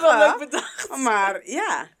vond het lachen. wel leuk bedacht. Maar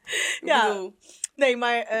ja. Ik bedoel, Nee,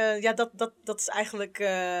 maar dat is eigenlijk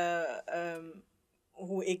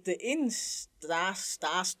hoe ik erin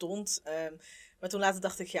stond. Maar toen later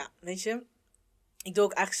dacht ik, ja, weet je, ik doe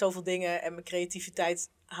ook eigenlijk zoveel dingen en mijn creativiteit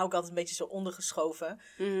hou ik altijd een beetje zo ondergeschoven.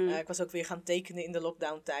 Ik was ook weer gaan tekenen in de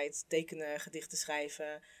lockdown-tijd. Tekenen, gedichten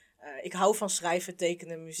schrijven. Ik hou van schrijven,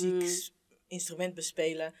 tekenen, muziek, instrument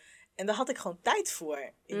bespelen. En daar had ik gewoon tijd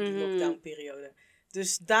voor in die lockdown-periode.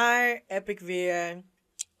 Dus daar heb ik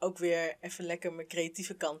ook weer even lekker mijn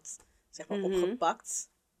creatieve kant, zeg maar, opgepakt.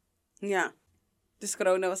 Ja. Dus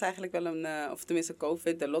corona was eigenlijk wel of tenminste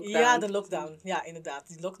COVID, de lockdown. Ja, de lockdown. Ja, inderdaad.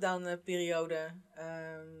 Die lockdown-periode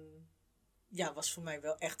was voor mij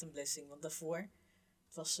wel echt een blessing. Want daarvoor,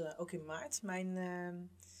 het was ook in maart,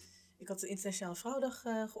 ik had de Internationale Vrouwendag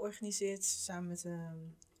georganiseerd samen met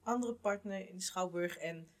een andere partner in de Schouwburg.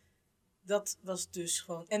 En dat was dus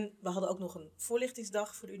gewoon... En we hadden ook nog een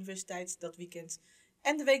voorlichtingsdag voor de universiteit dat weekend.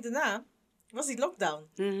 En de week daarna was die lockdown.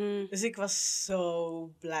 Dus ik was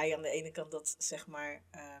zo blij aan de ene kant dat, zeg maar...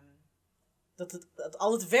 dat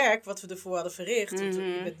al het werk wat we ervoor hadden verricht... want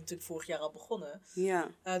ik ben natuurlijk vorig jaar al begonnen...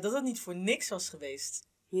 dat het niet voor niks was geweest.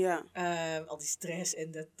 Ja. Al die stress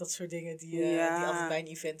en dat soort dingen die altijd bij een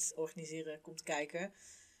event organiseren komt kijken.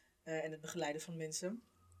 En het begeleiden van mensen.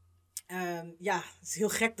 Het is heel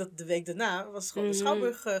gek dat de week daarna was gewoon de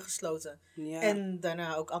Schouwburg gesloten. Ja. En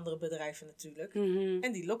daarna ook andere bedrijven natuurlijk.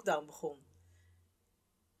 En die lockdown begon.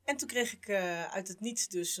 En toen kreeg ik uit het niets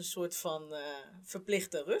dus een soort van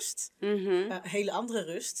verplichte rust. Hele andere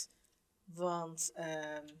rust. Want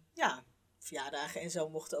verjaardagen en zo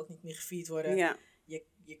mochten ook niet meer gevierd worden. Ja.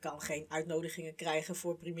 Je kan geen uitnodigingen krijgen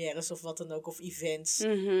voor premières of wat dan ook, of events.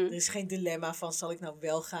 Mhm. Er is geen dilemma van, zal ik nou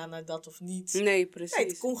wel gaan naar dat of niet? Nee, precies. Nee,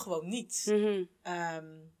 het kon gewoon niet. Mhm.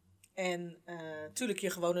 En natuurlijk, je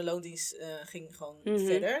gewone loondienst ging gewoon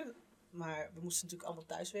verder. Maar we moesten natuurlijk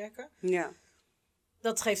allemaal thuiswerken. Ja.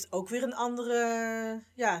 Dat geeft ook weer een andere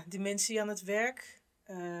dimensie aan het werk.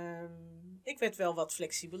 Ik werd wel wat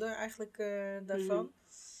flexibeler eigenlijk daarvan.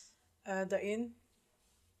 Daarin.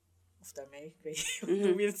 Of daarmee, ik weet niet hoe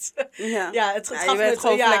noem je het. Ja, het je werd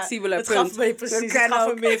gewoon flexibeler. Het gaf me precies, het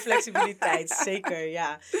gaf me meer flexibiliteit. Zeker,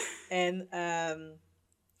 ja. En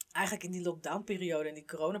eigenlijk in die lockdownperiode en die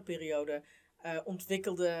coronaperiode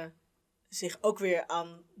ontwikkelde zich ook weer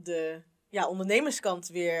aan de ondernemerskant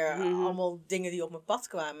weer allemaal dingen die op mijn pad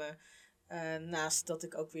kwamen. Naast dat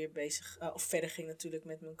ik ook weer verder ging natuurlijk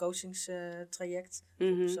met mijn coachingstraject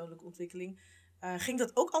voor persoonlijke ontwikkeling. Ging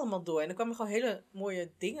dat ook allemaal door. En er kwamen gewoon hele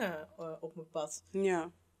mooie dingen op mijn pad.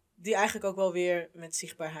 Ja. Die eigenlijk ook wel weer met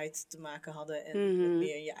zichtbaarheid te maken hadden. En met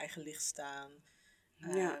meer in je eigen licht staan.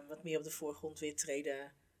 Wat meer op de voorgrond weer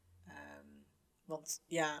treden. Want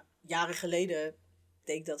jaren geleden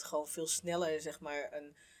deed ik dat gewoon veel sneller, zeg maar,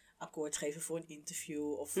 een akkoord geven voor een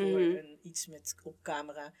interview of voor iets op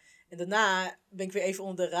camera. En daarna ben ik weer even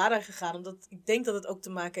onder de radar gegaan, omdat ik denk dat het ook te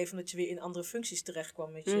maken heeft omdat je weer in andere functies terecht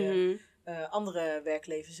kwam met je andere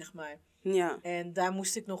werkleven, zeg maar. Ja. En daar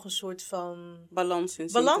moest ik nog een soort van balans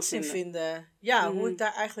in vinden. Ja, hoe ik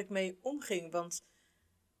daar eigenlijk mee omging. Want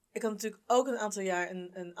ik had natuurlijk ook een aantal jaar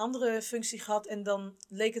een andere functie gehad. En dan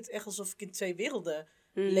leek het echt alsof ik in twee werelden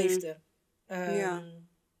leefde.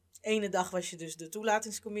 Ene dag was je dus de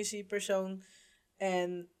toelatingscommissie-persoon.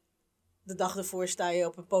 En de dag ervoor sta je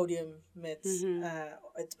op een podium met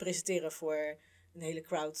het presenteren voor een hele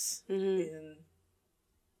crowd.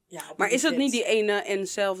 Maar is het niet die ene en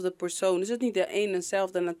zelfde persoon? Is het niet de ene en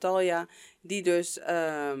zelfde Natalia die dus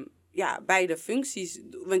beide functies...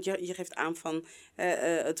 Want je geeft aan van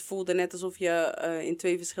het voelde net alsof je in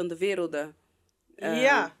twee verschillende werelden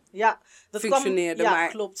dat functioneerde. Kwam,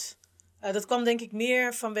 klopt. Dat kwam denk ik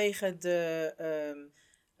meer vanwege de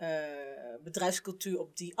bedrijfscultuur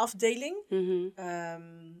op die afdeling.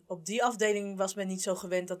 Op die afdeling was men niet zo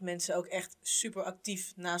gewend dat mensen ook echt super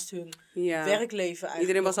actief naast hun werkleven eigenlijk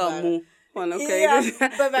iedereen was al moe. Van bij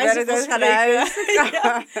wijze van spreken.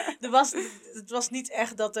 Het was niet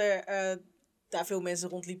echt dat er daar veel mensen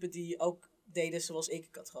rondliepen die ook deden zoals ik.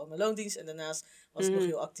 Ik had gewoon mijn loondienst en daarnaast was ik nog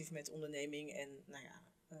heel actief met onderneming en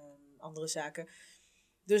andere zaken.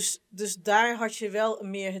 Dus daar had je wel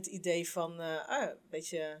meer het idee van, een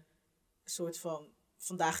beetje een soort van,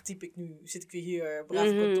 vandaag zit ik weer hier braaf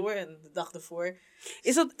op kantoor en de dag ervoor.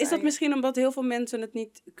 Is dat misschien omdat heel veel mensen het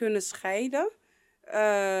niet kunnen scheiden?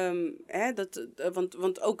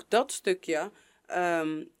 Want ook dat stukje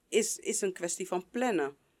is een kwestie van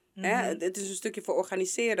plannen. Het is een stukje voor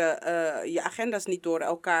organiseren. Je agenda's niet door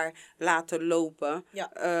elkaar laten lopen.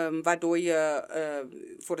 Waardoor je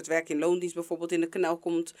voor het werk in loondienst bijvoorbeeld in de knel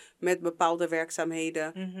komt met bepaalde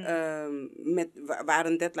werkzaamheden. Waar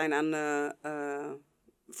een deadline aan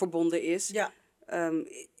verbonden is. Ja.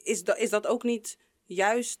 Is dat ook niet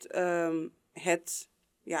juist het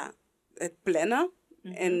plannen?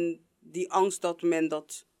 En die angst dat men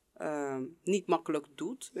dat niet makkelijk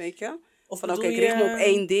doet, weet je? Of van oké, ik richt me op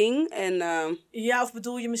één ding. Of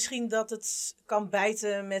bedoel je misschien dat het kan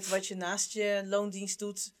bijten met wat je naast je loondienst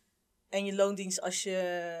doet en je loondienst als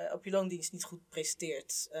je op je loondienst niet goed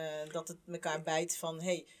presteert. Dat het elkaar bijt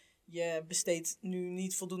van, je besteedt nu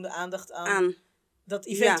niet voldoende aandacht aan dat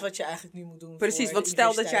event wat je eigenlijk nu moet doen. Precies, want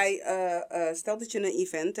stel dat je een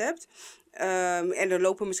event hebt en er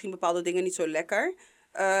lopen misschien bepaalde dingen niet zo lekker.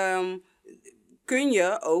 Kun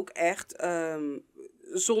je ook echt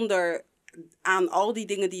zonder aan al die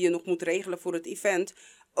dingen die je nog moet regelen voor het event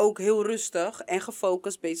ook heel rustig en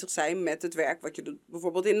gefocust bezig zijn met het werk wat je doet,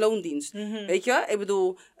 bijvoorbeeld in loondienst. Weet je? Ik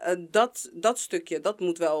bedoel, dat stukje, dat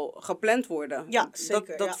moet wel gepland worden. Ja,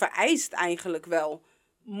 zeker. Dat vereist eigenlijk wel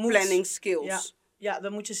planning skills. Ja,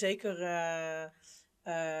 dan moet je zeker...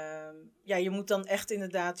 je moet dan echt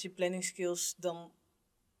inderdaad je planning skills dan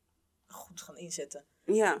goed gaan inzetten.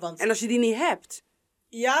 Ja, en als je die niet hebt...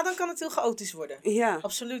 Ja, dan kan het heel chaotisch worden. Ja.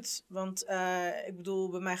 Absoluut. Want ik bedoel,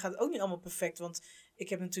 bij mij gaat het ook niet allemaal perfect. Want ik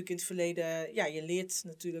heb natuurlijk in het verleden... je leert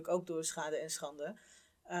natuurlijk ook door schade en schande.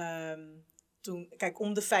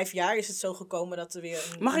 Om de 5 jaar is het zo gekomen dat er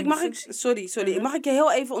weer Mag ik je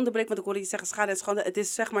heel even onderbreken? Want ik hoorde je zeggen schade en schande. Het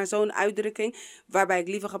is zeg maar zo'n uitdrukking waarbij ik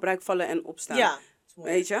liever gebruik vallen en opstaan. Ja,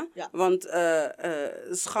 mooi. Weet je? Ja. Want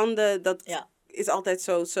schande, dat Ja. is altijd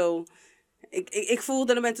zo... Ik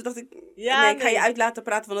voelde er toen dacht ik... Ja, nee, ik ga je nee. uit laten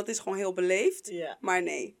praten, want dat is gewoon heel beleefd. Ja. Maar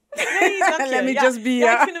nee. Nee, dank je. Let me ja. just be,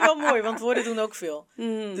 ja, ja. ik vind het wel mooi, want woorden doen ook veel.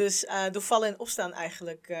 Mhm. Dus door vallen en opstaan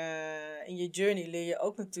eigenlijk in je journey leer je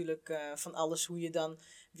ook natuurlijk van alles hoe je dan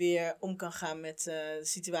weer om kan gaan met de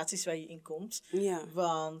situaties waar je in komt. Ja.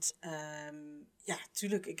 Want ja,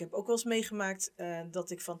 tuurlijk, ik heb ook wel eens meegemaakt dat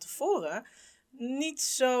ik van tevoren niet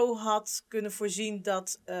zo had kunnen voorzien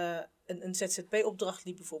dat een ZZP-opdracht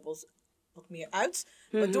liep bijvoorbeeld wat meer uit.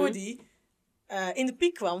 Waardoor die in de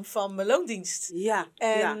piek kwam van mijn loondienst. Ja.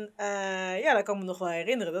 En ja, dat kan ik me nog wel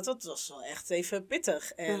herinneren. Dat was wel echt even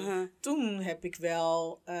pittig. En toen heb ik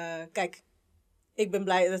wel... kijk, ik ben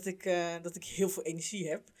blij dat ik heel veel energie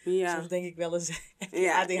heb. Ja. Soms denk ik wel eens, heb je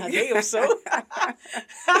Ja. ADHD of zo?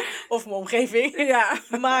 Of mijn omgeving. Ja.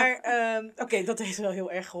 Maar oké, dat heeft wel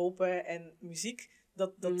heel erg geholpen. En muziek,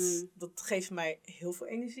 dat geeft mij heel veel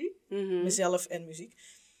energie. Mhm. Mezelf en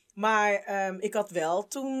muziek. Maar ik had wel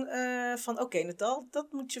toen van oké, Natal,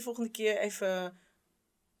 dat moet je volgende keer even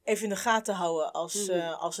in de gaten houden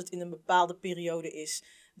als het in een bepaalde periode is.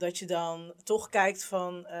 Dat je dan toch kijkt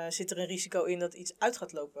van, zit er een risico in dat iets uit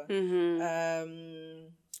gaat lopen? Mhm.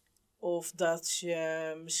 Of dat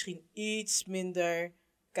je misschien iets minder...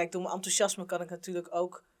 Kijk, door mijn enthousiasme kan ik natuurlijk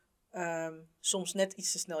ook soms net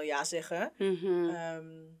iets te snel ja zeggen. Mhm.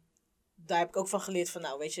 Daar heb ik ook van geleerd van,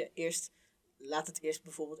 nou weet je, laat het eerst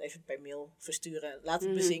bijvoorbeeld even per mail versturen. Laat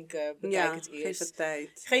het bezinken, bekijk het eerst. Geef het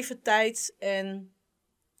tijd. Geef het tijd en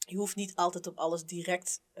je hoeft niet altijd op alles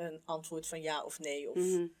direct een antwoord van ja of nee. Of,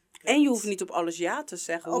 En je hoeft niet op alles ja te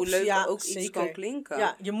zeggen, hoe leuk ja, ook iets zeker. kan klinken.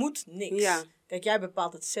 Ja, je moet niks. Ja. Kijk, jij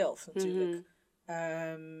bepaalt het zelf natuurlijk.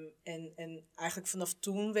 En eigenlijk vanaf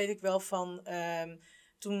toen weet ik wel van...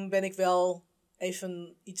 toen ben ik wel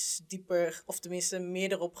even iets dieper, of tenminste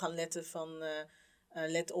meer erop gaan letten van...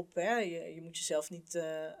 let op, hè. Je moet jezelf niet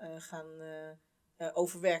gaan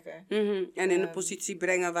overwerken. En in een positie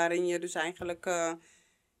brengen waarin je dus eigenlijk...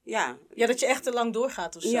 Ja, dat je echt te lang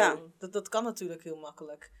doorgaat of zo. Ja. Dat kan natuurlijk heel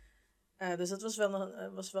makkelijk. Dus dat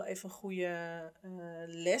was wel even een goede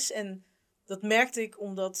les. En dat merkte ik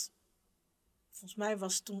omdat... Volgens mij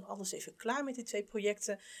was toen alles even klaar met die 2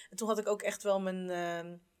 projecten. En toen had ik ook echt wel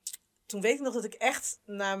mijn... toen weet ik nog dat ik echt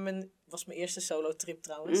was mijn eerste solo trip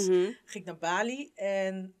trouwens. Ging ik naar Bali.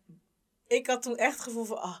 En ik had toen echt het gevoel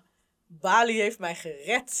van... Bali heeft mij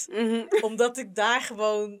gered. Omdat ik daar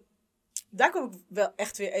gewoon... Daar kwam ik wel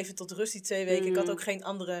echt weer even tot rust die 2 weken. Ik had ook geen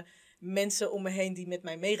andere mensen om me heen die met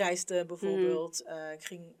mij meereisden bijvoorbeeld. Ik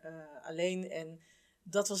ging alleen en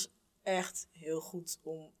dat was echt heel goed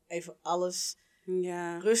om even alles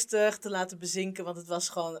rustig te laten bezinken. Want het was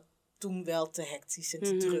gewoon toen wel te hectisch en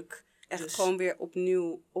te druk. Echt dus... gewoon weer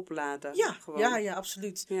opnieuw opladen. Ja, gewoon. ja,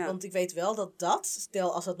 absoluut. Ja. Want ik weet wel dat,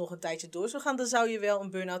 stel als dat nog een tijdje door zou gaan, dan zou je wel een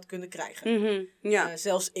burn-out kunnen krijgen. Ja.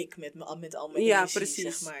 Zelfs ik met al mijn energie, Ja, precies.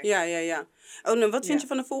 zeg maar. Ja. Oh, nou, wat vind je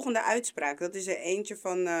van de volgende uitspraak? Dat is er eentje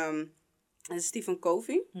van Stephen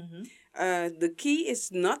Covey. The key is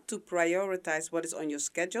not to prioritize what is on your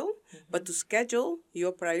schedule, but to schedule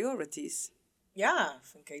your priorities. Ja,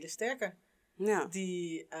 vind ik een hele sterke. Ja.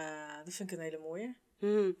 Dat vind ik een hele mooie.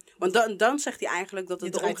 Want dan zegt hij eigenlijk dat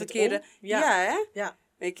het de omgekeerde... Het om. Ja, hè? Ja.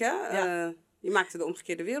 Weet je? Ja. Je maakt er de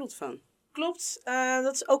omgekeerde wereld van. Klopt.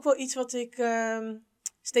 Dat is ook wel iets wat ik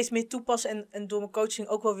steeds meer toepas. En door mijn coaching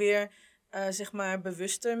ook wel weer zeg maar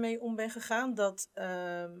bewuster mee om ben gegaan. Dat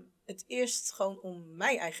het eerst gewoon om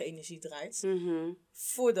mijn eigen energie draait.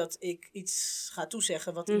 Voordat ik iets ga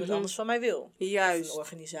toezeggen wat iemand anders van mij wil. Juist. Of een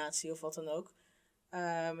organisatie of wat dan ook.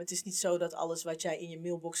 Het is niet zo dat alles wat jij in je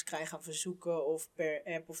mailbox krijgt aan verzoeken of per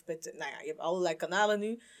app of per... Nou ja, je hebt allerlei kanalen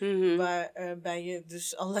nu waarbij je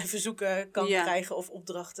dus allerlei verzoeken kan krijgen of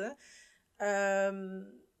opdrachten.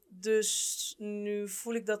 Dus nu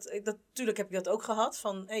voel ik dat... Natuurlijk heb ik dat ook gehad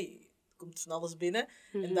van, er komt van alles binnen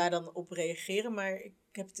en daar dan op reageren. Maar ik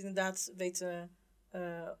heb het inderdaad weten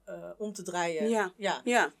om te draaien.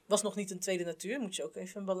 Ja. Was nog niet een tweede natuur, moet je ook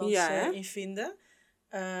even een balans in vinden.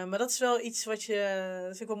 Maar dat is wel iets dat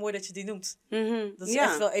vind ik wel mooi dat je die noemt. Dat is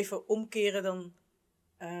echt wel even omkeren dan...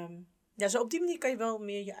 zo op die manier kan je wel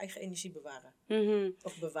meer je eigen energie bewaren.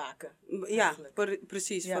 Of bewaken. Ja,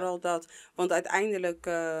 precies. Ja. Vooral dat. Want uiteindelijk,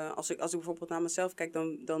 als ik bijvoorbeeld naar mezelf kijk,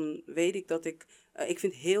 dan weet ik dat ik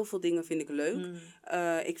vind heel veel dingen leuk.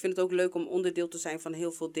 Ik vind het ook leuk om onderdeel te zijn van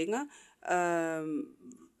heel veel dingen.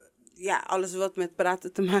 Alles wat met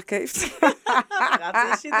praten te maken heeft.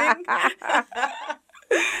 Praten is je ding.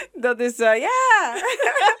 Dat is,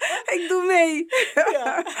 ik doe mee.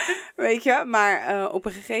 Ja. Weet je, maar op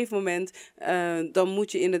een gegeven moment, dan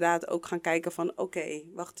moet je inderdaad ook gaan kijken van, oké,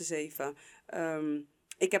 wacht eens even.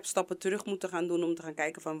 Ik heb stappen terug moeten gaan doen om te gaan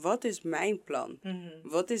kijken van, wat is mijn plan?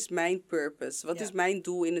 Wat is mijn purpose? Wat is mijn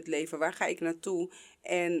doel in het leven? Waar ga ik naartoe?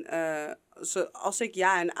 En als ik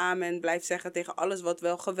ja en amen blijf zeggen tegen alles wat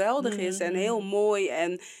wel geweldig is en heel mooi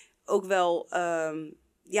en ook wel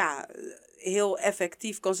heel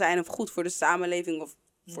effectief kan zijn of goed voor de samenleving of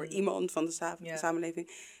voor iemand van de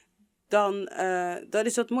samenleving, dan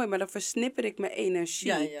is dat mooi. Maar dan versnipper ik mijn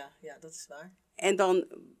energie. Ja, dat is waar. En dan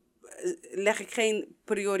leg ik geen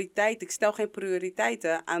prioriteit. Ik stel geen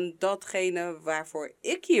prioriteiten aan datgene waarvoor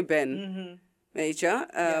ik hier ben. Weet je?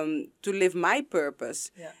 To live my purpose.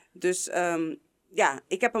 Ja. Dus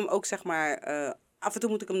ik heb hem ook zeg maar... af en toe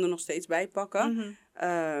moet ik hem er nog steeds bij pakken.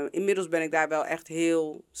 Inmiddels ben ik daar wel echt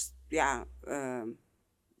heel...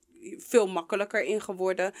 veel makkelijker in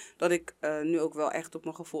geworden. Dat ik nu ook wel echt op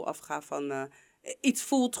mijn gevoel afga van... iets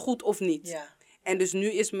voelt goed of niet. Ja. En dus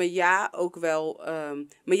nu is mijn ja ook wel...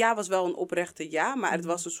 mijn ja was wel een oprechte ja. Maar het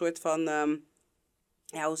was een soort van...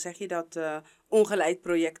 hoe zeg je dat? Ongeleid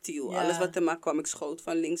projectiel. Ja. Alles wat er maar kwam. Ik schoot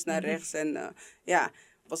van links naar rechts. En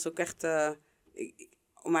was ook echt...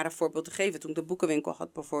 om maar een voorbeeld te geven. Toen ik de boekenwinkel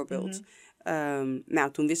had bijvoorbeeld.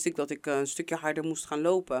 Toen wist ik dat ik een stukje harder moest gaan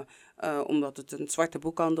lopen. Omdat het een zwarte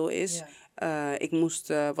boekhandel is. Ja. Ik moest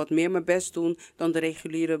wat meer mijn best doen dan de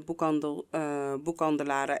reguliere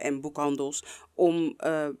boekhandelaren en boekhandels. Om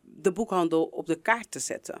de boekhandel op de kaart te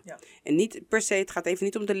zetten. Ja. En niet per se, het gaat even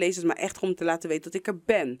niet om de lezers, maar echt om te laten weten dat ik er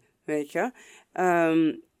ben. Weet je?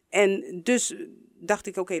 En dus dacht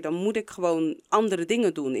ik, oké, dan moet ik gewoon andere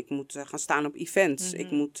dingen doen. Ik moet gaan staan op events.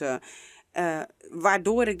 Ik moet...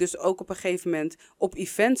 waardoor ik dus ook op een gegeven moment op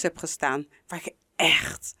events heb gestaan. Waar ik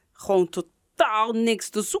echt gewoon totaal niks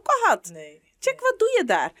te zoeken had. Nee. Check, wat doe je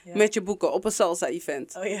daar met je boeken op een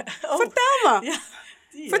salsa-event? Oh ja. Vertel me. Ja.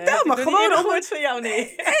 Vertel me gewoon. Gehoord van jou,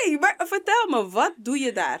 nee. Hey, maar vertel me, wat doe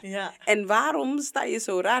je daar? Ja. En waarom sta je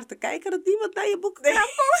zo raar te kijken dat niemand naar je boeken komt?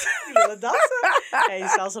 Die willen dansen. Hey,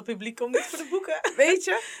 salsa publiek komt niet voor de boeken. Weet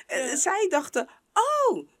je? Zij dachten,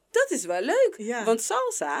 oh... Dat is wel leuk, want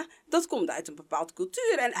salsa, dat komt uit een bepaalde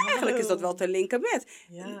cultuur. En eigenlijk is dat wel te linken met.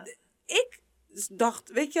 Ja. Ik dacht,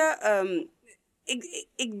 weet je,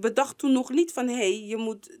 ik bedacht toen nog niet van... je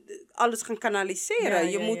moet alles gaan kanaliseren.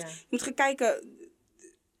 Je moet gaan kijken,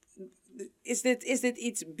 is dit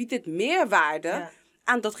iets, biedt dit meerwaarde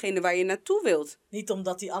aan datgene waar je naartoe wilt? Niet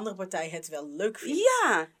omdat die andere partij het wel leuk vindt.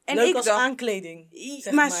 Ja. En leuk ik als dacht, aankleding.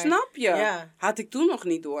 Maar snap je, had ik toen nog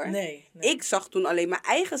niet door. Nee. Ik zag toen alleen mijn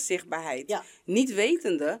eigen zichtbaarheid. Ja. Niet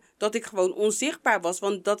wetende dat ik gewoon onzichtbaar was,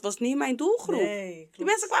 want dat was niet mijn doelgroep. Nee, klopt. Die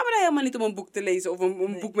mensen kwamen daar helemaal niet om een boek te lezen of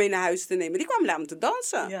een boek mee naar huis te nemen. Die kwamen daar om te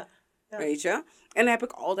dansen. Ja. Weet je? En dan heb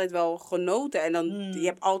ik altijd wel genoten. En dan, je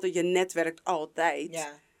hebt altijd, je netwerkt altijd.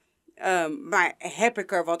 Ja. Maar heb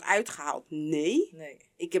ik er wat uitgehaald? Nee.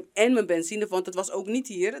 Ik heb mijn benzine, want het was ook niet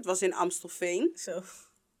hier. Het was in Amstelveen. Zo.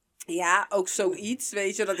 Ja, ook zoiets,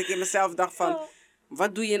 weet je. Dat ik in mezelf dacht van...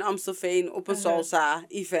 Wat doe je in Amstelveen op een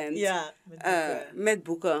salsa-event? Ja, met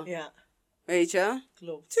boeken. Ja. Weet je?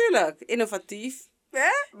 Klopt. Tuurlijk, innovatief.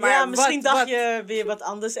 Maar misschien dacht je weer wat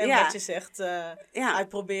anders. En wat je zegt,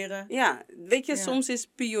 uitproberen. Ja, weet je, soms is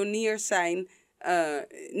pionier zijn...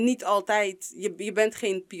 niet altijd, je bent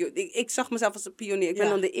geen pionier. Ik zag mezelf als een pionier. Ik ben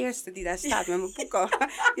dan de eerste die daar staat met mijn boeken.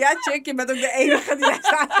 Ja, check, je bent ook de enige die daar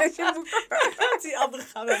staat met je boeken. Die anderen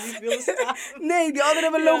gaan wel niet willen staan. Nee, die anderen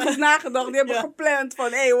hebben logisch nagedacht. Die hebben gepland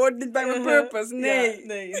van, hoort dit bij mijn purpose? Nee. Ja,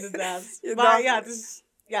 nee, inderdaad. Maar het is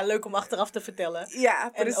leuk om achteraf te vertellen. Ja,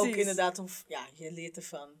 precies. En ook inderdaad, je leert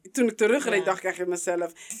ervan. Toen ik terugreed, dacht ik echt in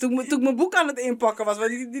mezelf. Toen ik mijn boek aan het inpakken was, want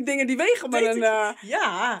die dingen die wegen me een...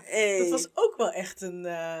 dat was ook wel echt een...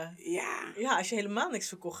 als je helemaal niks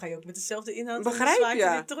verkocht, ga je ook met dezelfde inhoud. Begrijp je?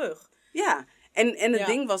 Weer terug. Ja, en het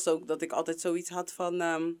ding was ook dat ik altijd zoiets had van...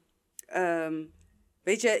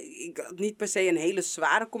 weet je, ik had niet per se een hele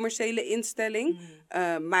zware commerciële instelling.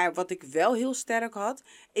 Maar wat ik wel heel sterk had...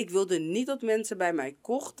 Ik wilde niet dat mensen bij mij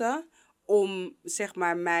kochten... om, zeg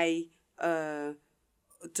maar, mij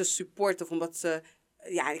te supporten. Of omdat ze...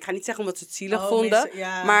 Ja, ik ga niet zeggen omdat ze het zielig vonden.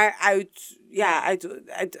 Maar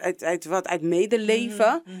uit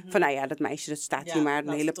medeleven. Van, dat meisje, dat staat hier maar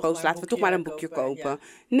een hele post. Laten we toch maar een boekje kopen. Ja.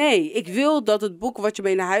 Nee, ik wil dat het boek wat je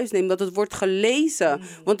mee naar huis neemt... dat het wordt gelezen.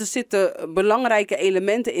 Want er zitten belangrijke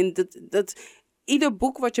elementen in. Dat ieder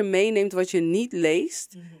boek wat je meeneemt, wat je niet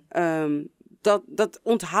leest... dat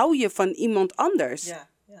onthoud je van iemand anders. Ja.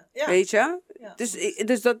 Weet je? Ja,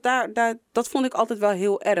 dus dat vond ik altijd wel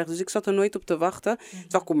heel erg. Dus ik zat er nooit op te wachten.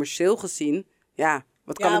 Terwijl commercieel gezien,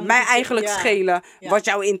 Wat Ja, kan het moet mij je- eigenlijk ja. schelen Ja. wat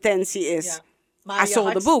jouw intentie is? Ja. I Maar je sold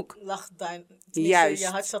the hart book. lag daar, tenminste, Juist. je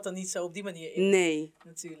hart zat er niet zo op die manier in. Nee,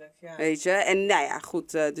 Natuurlijk, ja. weet je. En nou ja,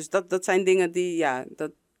 goed. Dus dat zijn dingen die, ja,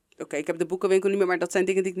 oké, ik heb de boekenwinkel niet meer, maar dat zijn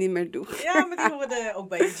dingen die ik niet meer doe. Ja, maar die horen ook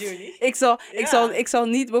bij je journey. Ik zal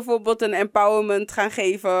niet bijvoorbeeld een empowerment gaan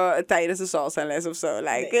geven tijdens een salsa les of zo. Like,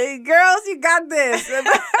 Nee. hey girls, you got this.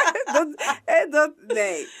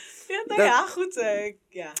 Nee. Ja, nou Dat- ja, goed.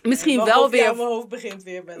 Ja. Misschien Mijn wel hoofd- ja, weer- mijn hoofd begint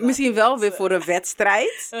weer met... Misschien wel weer voor een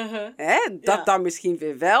wedstrijd. Uh-huh. Hè? Dat Ja. dan misschien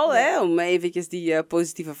weer wel, Ja. hè? Om eventjes die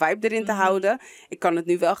positieve vibe erin te houden. Ik kan het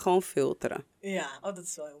nu wel gewoon filteren. Ja, oh, dat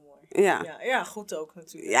is wel heel mooi. Ja. Ja, goed ook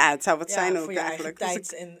natuurlijk. Ja, het zou wat Ja, zijn ook voor je eigenlijk. eigen Als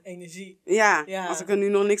tijd en energie. Ja, Ja. als ik er nu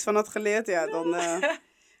nog niks van had geleerd, ja, dan...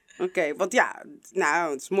 Oké, want ja,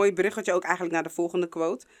 nou, het is een mooi bruggetje ook eigenlijk naar de volgende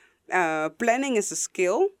quote. Planning is a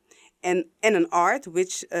skill and an art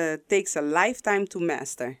which takes a lifetime to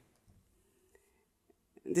master.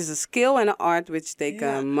 It is a skill and an art which take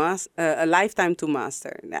a lifetime to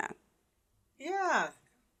master. Ja. Ja,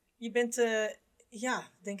 je bent... ja,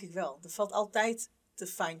 denk ik wel. Er valt altijd te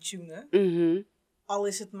fine-tunen. Mhm. Al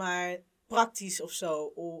is het maar praktisch of zo.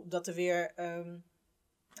 Omdat er weer...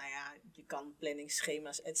 nou ja, je kan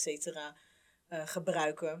planningsschema's, et cetera,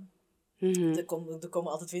 gebruiken. Mhm. Er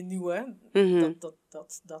komen altijd weer nieuwe. Mhm.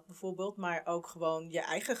 Dat bijvoorbeeld. Maar ook gewoon je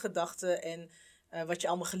eigen gedachten en wat je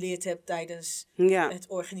allemaal geleerd hebt tijdens Ja. het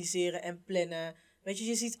organiseren en plannen. Weet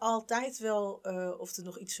je ziet altijd wel of er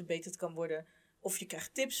nog iets verbeterd kan worden. Of je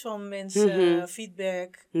krijgt tips van mensen,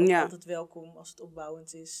 feedback. Ook Ja. altijd welkom als het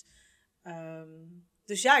opbouwend is.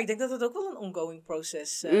 Dus ja, ik denk dat het ook wel een ongoing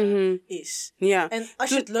proces is. Ja. En als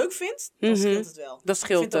je het leuk vindt, dan scheelt het wel. Dat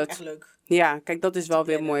scheelt ik vind het ook het. echt leuk. Ja, kijk, dat is wel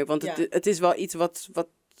weer plannen. mooi. Want Ja. het is wel iets wat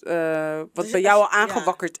Dus bij jou al als je- ja.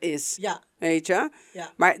 aangewakkerd is. Ja, Weet je?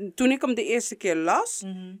 ja. Maar toen ik hem de eerste keer las,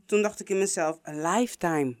 Mhm. toen dacht ik in mezelf, a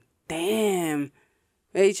lifetime. Damn.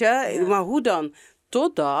 Weet je? Ja. Maar hoe dan?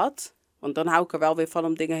 Totdat, want dan hou ik er wel weer van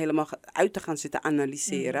om dingen helemaal uit te gaan zitten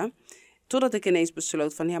analyseren. Mhm. Totdat ik ineens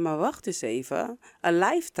besloot van, ja, maar wacht eens even. A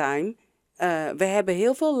lifetime, we hebben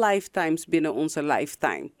heel veel lifetimes binnen onze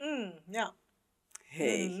lifetime. Ja.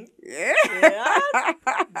 Hey. Mhm. Yeah.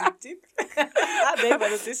 Ja, diep. Nee, maar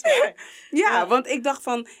dat is waar. Ja, Ja. want ik dacht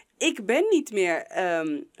van, ik ben niet meer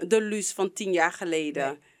de Luus van 10 jaar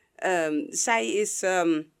geleden. Zij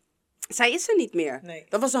is er niet meer. Nee.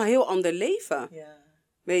 Dat was een heel ander leven, Ja.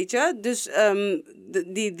 weet je? Dus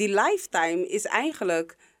die lifetime is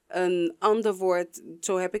eigenlijk een ander woord.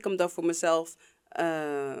 Zo heb ik hem dan voor mezelf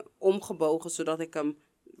omgebogen, zodat ik hem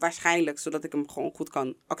gewoon goed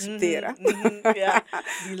kan accepteren. Ja,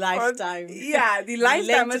 die lifetime. Ja, die Die lifetime.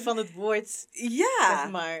 lengte van het woord. Ja, zeg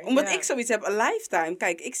maar, omdat ja. ik zoiets heb, een lifetime.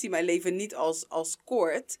 Kijk, ik zie mijn leven niet als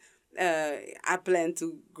kort. I plan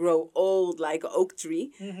to grow old like an oak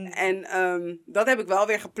tree. En dat heb ik wel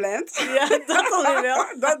weer gepland. Ja, dat dan weer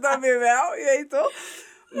wel. Dat dan weer wel, je weet toch?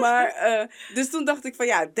 Maar, dus toen dacht ik van,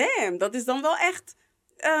 ja, damn, dat is dan wel echt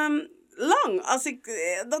lang. Als ik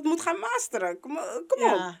dat moet gaan masteren. Kom op.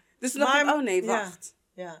 Ja. Dus toen dacht ik, oh nee, ja, wacht.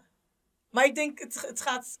 Ja. Maar ik denk, het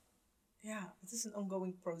gaat... Ja, het is een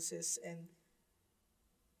ongoing proces. En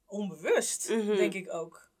onbewust, denk ik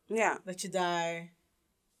ook. Ja, Dat je daar...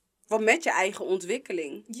 want met je eigen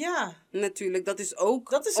ontwikkeling Ja, natuurlijk, dat is ook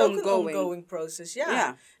dat is ook ongoing. een ongoing proces. Ja.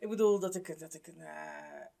 Ja. Ik bedoel dat ik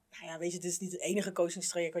nou ja, weet je, dit is niet het enige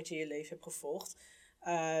coachingstraject wat je in je leven hebt gevolgd.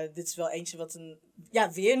 Dit is wel eentje wat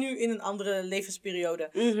weer nu in een andere levensperiode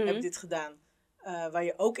heb ik dit gedaan. Waar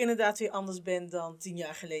je ook inderdaad weer anders bent dan 10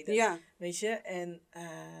 jaar geleden. Ja, Weet je? En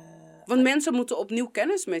want mensen moeten opnieuw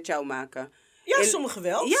kennis met jou maken. ja, sommigen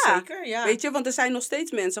wel, Ja, zeker. Ja. Weet je, want er zijn nog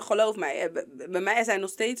steeds mensen, geloof mij. Bij mij zijn nog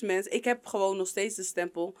steeds mensen. Ik heb gewoon nog steeds de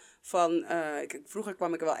stempel van... vroeger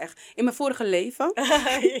kwam ik wel echt... In mijn vorige leven...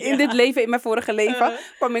 In dit leven, in mijn vorige leven...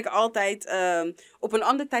 kwam ik altijd op een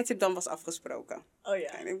ander tijdstip dan was afgesproken. Oh ja.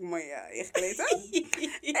 En ik heb mooi ingekleed.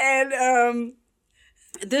 En...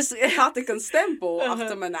 dus had ik een stempel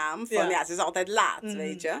achter mijn naam. Van ja, ze is altijd laat,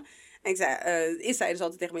 weet je. En ik zei, eerst zeiden ze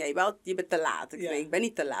altijd tegen me, ja, je bent te laat. Ik zei, ik ben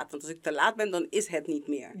niet te laat, want als ik te laat ben, dan is het niet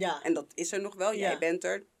meer. Ja. En dat is er nog wel, jij Ja. bent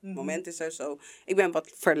er, het moment is er zo. Ik ben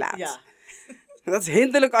wat verlaat. Ja. Dat is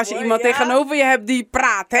hinderlijk als je Hoor, iemand ja. tegenover je hebt die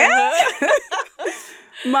praat, hè?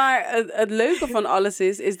 Maar het leuke van alles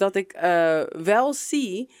is dat ik wel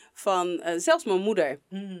zie van, zelfs mijn moeder.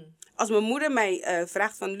 Als mijn moeder mij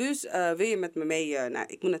vraagt van, Luus, wil je met me mee? Ik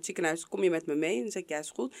moet naar het ziekenhuis, kom je met me mee? En dan zeg ik, ja, is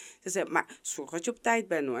goed. Ze zegt, maar zorg dat je op tijd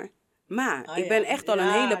bent, hoor. Maar ik ben echt al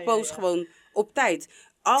een hele poos gewoon op tijd.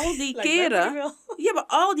 Al die keren, ja, maar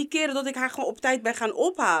al die keren dat ik haar gewoon op tijd ben gaan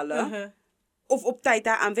ophalen, of op tijd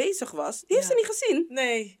daar aanwezig was, die heeft ze niet gezien.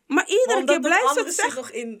 Nee. Maar iedere keer blijft ze het zeggen. nog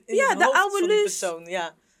in Ja, het de hoofd oude van die Luus. persoon.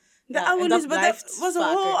 Ja. De oude en Luus, dat maar blijft dat was een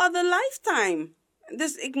vaker. whole other lifetime.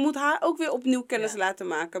 Dus ik moet haar ook weer opnieuw kennis laten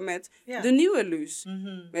maken met de nieuwe Luus.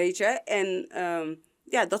 Weet je? En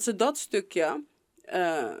dat ze dat stukje...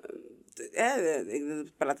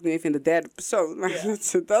 praat ik nu even in de derde persoon. Maar dat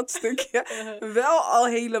ze dat stukje wel al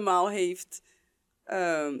helemaal heeft...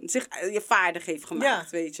 zich vaardig heeft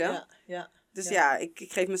gemaakt, weet je? Dus ik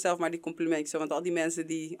geef mezelf maar die complimentjes. Want al die mensen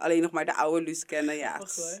die alleen nog maar de oude Luus kennen,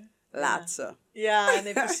 laat ze. Ja,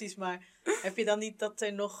 nee, precies. Maar heb je dan niet dat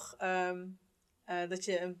er nog... dat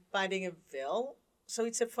je een paar dingen wel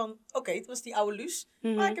zoiets hebt van... Oké, het was die oude Luus.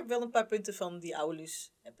 Maar ik heb wel een paar punten van die oude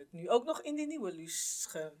Luus. Heb ik nu ook nog in die nieuwe Luus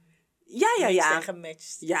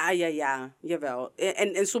gematcht. Ja, jawel.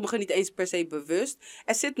 En sommigen niet eens per se bewust.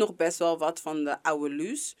 Er zit nog best wel wat van de oude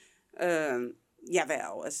Luus.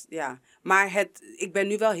 Jawel, ja. Maar ik ben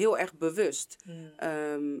nu wel heel erg bewust.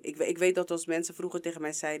 Ik weet dat als mensen vroeger tegen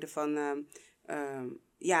mij zeiden van...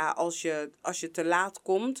 als je te laat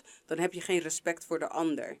komt, dan heb je geen respect voor de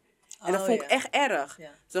ander. En dat vond ik echt erg. Ja.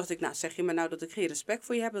 Toen dacht ik, zeg je me nou dat ik geen respect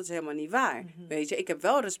voor je heb? Dat is helemaal niet waar. Weet je, ik heb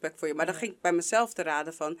wel respect voor je. Maar dan ging ik bij mezelf te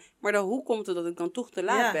raden van... Maar dan hoe komt het dat ik dan toch te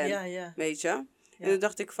laat ben? Weet je? Ja. En toen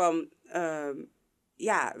dacht ik van...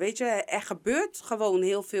 weet je, er gebeurt gewoon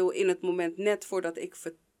heel veel in het moment net voordat ik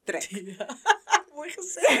vertrek. Ja. Mooi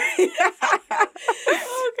gezegd.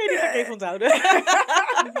 Oké, die ga ik even onthouden.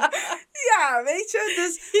 Ja, weet je,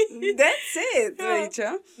 dus that's it, weet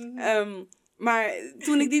je. Maar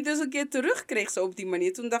toen ik die dus een keer terugkreeg zo op die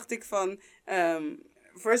manier, toen dacht ik van,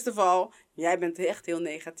 first of all, jij bent echt heel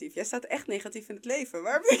negatief. Jij staat echt negatief in het leven.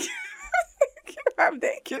 Waarom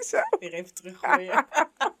denk je zo? Weer even teruggooien.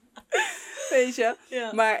 Weet je?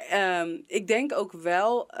 Ja. Maar ik denk ook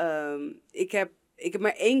wel, ik heb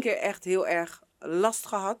maar 1 keer echt heel erg last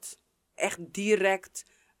gehad. Echt direct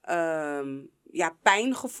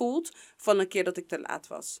pijn gevoeld van een keer dat ik te laat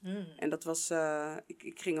was. En dat was,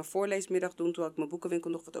 ik ging een voorleesmiddag doen, toen had ik mijn boekenwinkel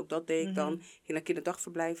nog, wat ook dat deed ik dan. Ging naar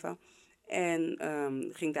kinderdagverblijven en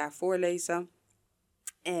ging daar voorlezen.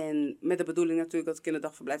 En met de bedoeling natuurlijk dat het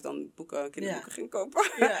kinderdagverblijf dan kinderboeken ging kopen.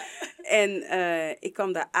 Ja. En ik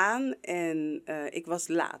kwam daar aan en ik was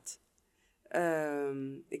laat.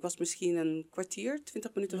 Ik was misschien een kwartier,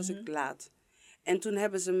 20 minuten was ik laat. En toen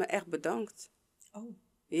hebben ze me echt bedankt. Oh.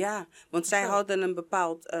 Ja, want zij hadden een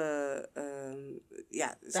bepaald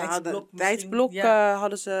tijdsblok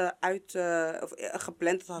hadden ze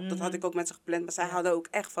gepland. Dat had ik ook met ze gepland. Maar zij hadden ook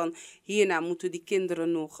echt van, hierna moeten die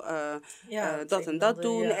kinderen nog dat en dat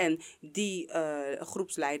doen. Ja. En die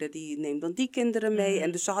groepsleider die neemt dan die kinderen mee.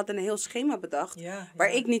 En dus ze hadden een heel schema bedacht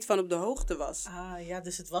waar ik niet van op de hoogte was.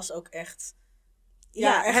 Dus het was ook echt...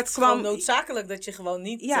 Ja, het kwam noodzakelijk dat je gewoon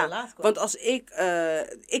niet te laat kwam. Want als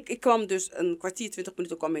ik kwam dus een kwartier, 20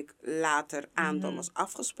 minuten kwam ik later aan dan was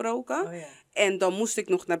afgesproken. Oh, ja. En dan moest ik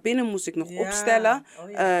nog naar binnen, opstellen. Oh,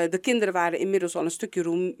 ja. De kinderen waren inmiddels al een stukje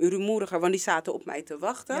rumoeriger, want die zaten op mij te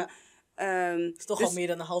wachten. Ja. Het is toch al meer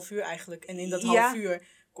dan een half uur eigenlijk. En in dat half uur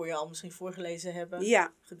kon je al misschien voorgelezen hebben.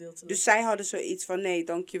 Ja, gedeeltelijk. Dus zij hadden zoiets van, nee,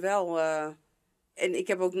 dankjewel. En ik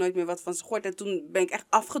heb ook nooit meer wat van ze gehoord. En toen ben ik echt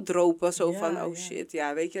afgedropen. Zo van, shit,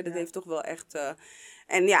 weet je, dat heeft toch wel echt...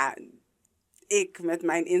 En ik met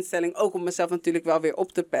mijn instelling, ook om mezelf natuurlijk wel weer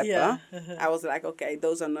op te peppen. Yeah. I was like, okay,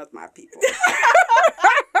 those are not my people.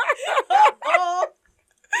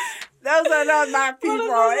 Those are not my people.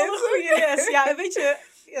 Dat is een goede les. Ja, weet je...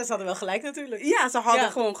 Ja, ze hadden wel gelijk natuurlijk. Ja, ze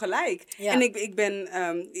hadden gewoon gelijk. Ja. En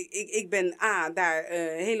ik ben daar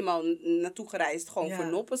helemaal naartoe gereisd. Gewoon voor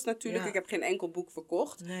noppes natuurlijk. Ja. Ik heb geen enkel boek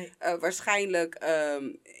verkocht. Nee. Waarschijnlijk,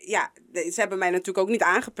 ze hebben mij natuurlijk ook niet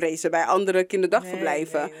aangeprezen bij andere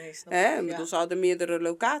kinderdagverblijven. Nee, ik bedoel, ze hadden meerdere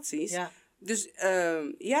locaties. Ja. Dus,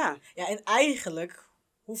 Ja, en eigenlijk...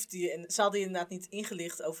 ze hadden je inderdaad niet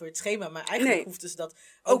ingelicht over het schema, maar eigenlijk hoefden ze dat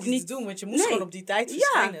ook niet te doen, want je moest gewoon op die tijd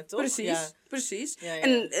verschijnen, toch? Precies. Ja.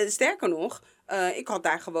 En sterker nog, ik had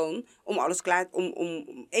daar gewoon, om alles klaar,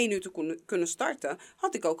 om 1 uur te kunnen starten,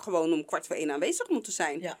 had ik ook gewoon om 1:15 aanwezig moeten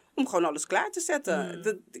zijn. Ja. Om gewoon alles klaar te zetten.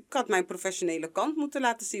 Ik had mijn professionele kant moeten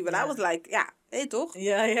laten zien, want I was like, hé toch?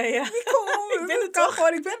 Ja. Ik ben het toch?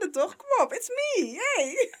 Ik ben het toch? Kom op, it's me,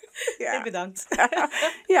 hey. Ja. Bedankt.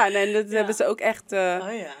 Dat hebben ze ook echt...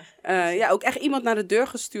 ook echt iemand naar de deur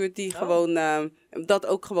gestuurd die gewoon dat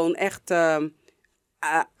ook gewoon echt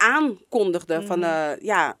aankondigde. Van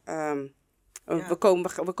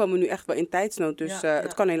we komen nu echt wel in tijdsnood, dus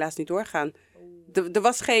het kan helaas niet doorgaan. Er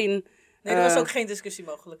was geen... Nee, er was ook geen discussie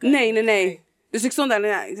mogelijk. Nee. Dus ik stond daar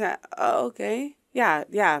en ik zei, oké.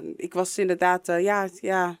 Ja, ik was inderdaad,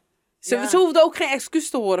 Ze hoefden ook geen excuus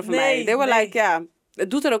te horen van mij. They were nee. like, ja,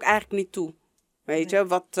 het doet er ook eigenlijk niet toe. Weet je,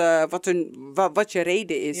 wat je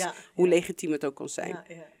reden is, hoe legitiem het ook kon zijn.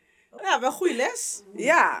 Ja, ja. Ja, wel goede les.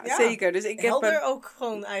 Ja, zeker. Dus ik helder heb ook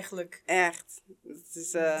gewoon eigenlijk. echt. Het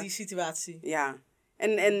is, die situatie. Ja.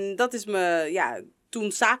 En dat is me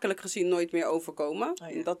toen zakelijk gezien nooit meer overkomen. Oh,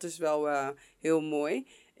 ja. Dat is wel heel mooi.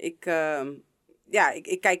 Ik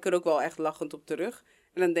kijk er ook wel echt lachend op terug.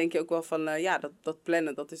 En dan denk je ook wel van, dat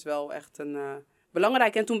plannen, dat is wel echt een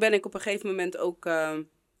belangrijk. En toen ben ik op een gegeven moment ook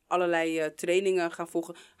allerlei trainingen gaan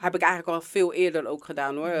volgen. Heb ik eigenlijk al veel eerder ook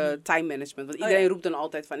gedaan hoor. Time management. Want iedereen roept dan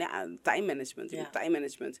altijd van, time management. Time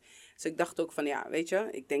management. Dus ik dacht ook van, weet je,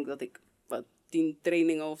 ik denk dat ik 10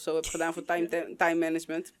 trainingen of zo heb gedaan voor time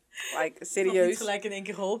management. Like, serieus. Niet gelijk in één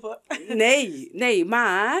keer geholpen. Nee,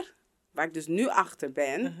 maar waar ik dus nu achter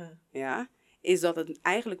ben, is dat het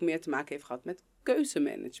eigenlijk meer te maken heeft gehad met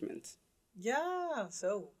keuzemanagement. Ja,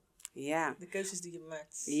 zo. Ja. De keuzes die je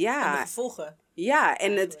maakt. Ja. En de gevolgen. Ja,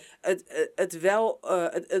 en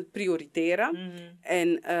het prioriteren.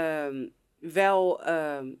 En wel...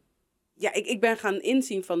 ik ben gaan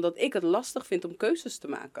inzien van dat ik het lastig vind om keuzes te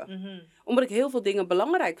maken. Omdat ik heel veel dingen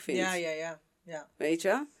belangrijk vind. Ja. Weet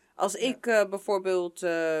je? Als ik bijvoorbeeld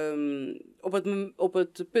op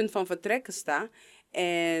het punt van vertrekken sta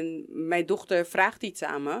en mijn dochter vraagt iets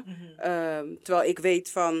aan me, terwijl ik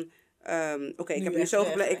weet van, ik heb nu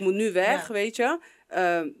zoveel, ik moet nu weg, weet je,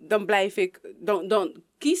 dan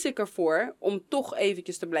kies ik ervoor om toch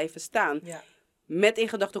eventjes te blijven staan. Ja. Met in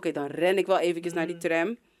gedachte, dan ren ik wel eventjes naar die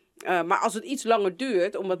tram. Maar als het iets langer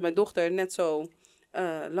duurt, omdat mijn dochter net zo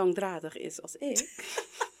langdradig is als ik,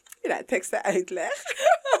 teksten uitleg.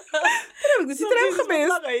 Dan heb ik dus die tram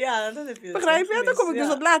gemist. Ja, dat heb je. Begrijp je? Dan kom ik dus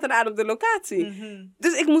wat later aan op de locatie.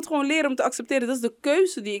 Dus ik moet gewoon leren om te accepteren. Dat is de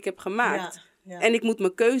keuze die ik heb gemaakt. Ja. En ik moet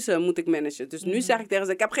mijn keuze managen. Dus nu zeg ik tegen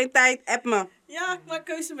ze, ik heb geen tijd, app me. Ja, maar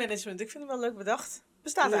keuzemanagement. Ik vind het wel leuk bedacht.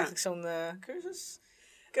 Bestaat eigenlijk zo'n cursus?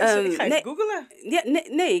 Ik ga even googlen. Ja,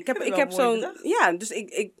 nee. Ik heb zo'n... Ja, dus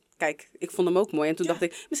Kijk, ik vond hem ook mooi. En toen dacht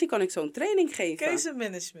ik, misschien kan ik zo'n training geven.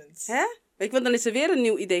 Keuzemanagement. Hè? Weet je, want dan is er weer een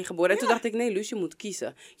nieuw idee geboren. En toen dacht ik, nee, Luus, je moet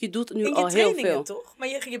kiezen. Je doet nu al heel veel. Toch? Maar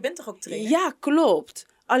je bent toch ook trainer? Ja, klopt.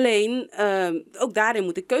 Alleen, ook daarin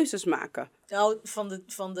moet ik keuzes maken. Nou,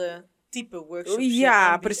 van de type workshops.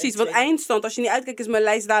 Ja, precies. Want eindstand, als je niet uitkijkt, is mijn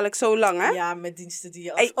lijst dadelijk zo lang, hè? Ja, met diensten die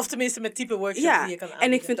je... Of tenminste met type workshops die je kan aanbieden.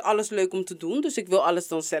 En ik vind alles leuk om te doen. Dus ik wil alles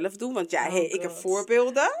dan zelf doen. Want ik heb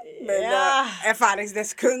voorbeelden. Ben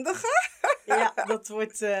ervaringsdeskundige.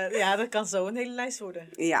 Ja, dat kan zo een hele lijst worden.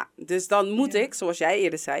 Ja, dus dan moet ik, zoals jij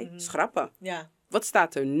eerder zei, schrappen. Ja. Wat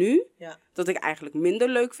staat er nu dat ik eigenlijk minder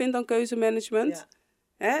leuk vind dan keuzemanagement? Ja.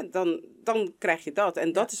 Hè? Dan krijg je dat.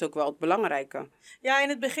 En dat is ook wel het belangrijke. Ja, in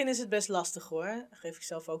het begin is het best lastig hoor. Dat geef ik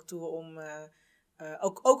zelf ook toe om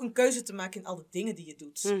ook een keuze te maken in alle dingen die je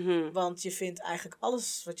doet. Want je vindt eigenlijk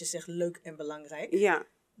alles wat je zegt leuk en belangrijk. Ja.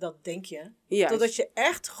 Dat denk je. Juist. Totdat je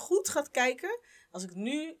echt goed gaat kijken. Als ik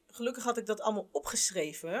nu, gelukkig had ik dat allemaal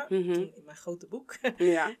opgeschreven. Toen in mijn grote boek.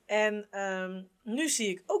 Ja. En nu zie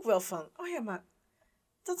ik ook wel van, maar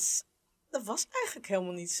dat was eigenlijk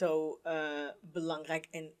helemaal niet zo belangrijk.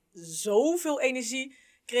 En zoveel energie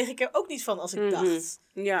kreeg ik er ook niet van als ik dacht.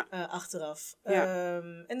 Ja. Achteraf. Ja.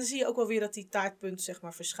 En dan zie je ook wel weer dat die taartpunt zeg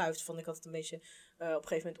maar verschuift. Van ik had het een beetje op een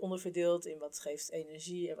gegeven moment onderverdeeld in wat geeft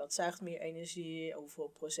energie en wat zuigt meer energie. Hoeveel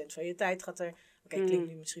procent van je tijd gaat er. Oké, klinkt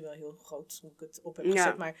nu misschien wel heel groot hoe ik het op heb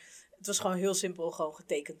gezet. Maar het was gewoon heel simpel gewoon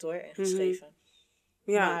getekend hoor en geschreven.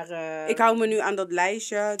 Ja, maar, ik hou me nu aan dat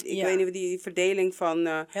lijstje. Ik weet niet, die verdeling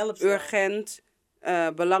van urgent,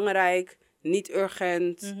 belangrijk, niet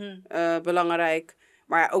urgent, belangrijk.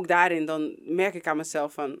 Maar ook daarin, dan merk ik aan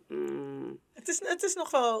mezelf van... Het is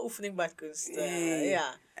nog wel oefening kunst.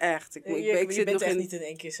 Ja. Echt. Je bent echt niet in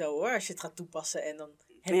één keer zo hoor. Als je het gaat toeppen en dan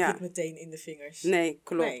heb je het meteen in de vingers. Nee,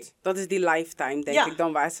 klopt. Nee. Dat is die lifetime, denk ik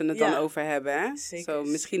dan, waar ze het dan over hebben. Hè? Zeker. Zo,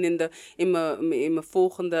 misschien in mijn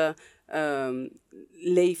volgende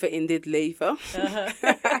leven in dit leven.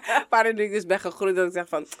 Waarin ik dus ben gegroeid dat ik zeg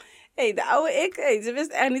van... de oude ik, ze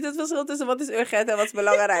wist echt niet het verschil tussen wat is urgent en wat is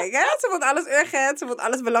belangrijk. Hè? Ze vond alles urgent, ze vond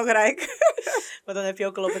alles belangrijk. Maar dan heb je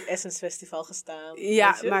ook al op het Essence Festival gestaan.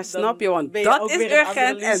 Ja, maar snap je, want dat is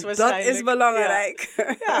urgent en dat is belangrijk.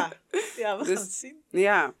 Ja, we gaan het zien.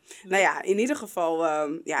 Ja, nou ja, in ieder geval,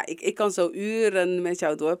 ik kan zo uren met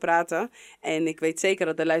jou doorpraten. En ik weet zeker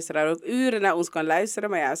dat de luisteraar ook uren naar ons kan luisteren.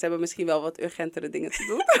 Maar ze hebben misschien wel wat urgentere dingen te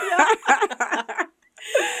doen.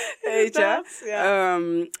 Weet je? Ja.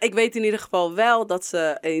 Ik weet in ieder geval wel dat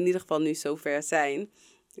ze in ieder geval nu zover zijn.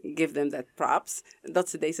 give them that props. Dat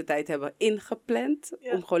ze deze tijd hebben ingepland.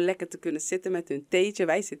 Ja. Om gewoon lekker te kunnen zitten met hun theetje.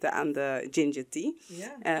 Wij zitten aan de ginger tea.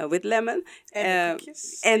 Ja. With lemon. En de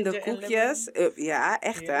koekjes. En de Ginger koekjes. lemon. Ja,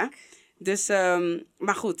 echt hè. Heerlijk. Dus,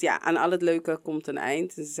 maar goed, ja, aan al het leuke komt een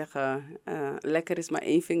eind. Ze zeggen, lekker is maar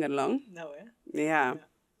 1 vinger lang. Nou hè. Ja,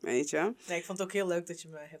 weet je. Nee, ik vond het ook heel leuk dat je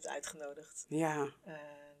me hebt uitgenodigd. Ja,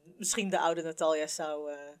 Misschien de oude Natalia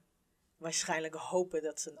zou waarschijnlijk hopen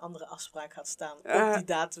dat ze een andere afspraak had staan op die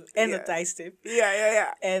datum en ja. het tijdstip.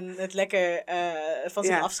 ja. En het lekker van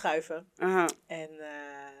zich Ja. afschuiven. Aha. En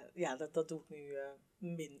dat doe ik nu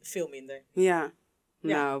veel minder. Ja.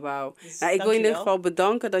 Ja. Nou, wauw. Dus Nou, ik wil je in ieder dankjewel. geval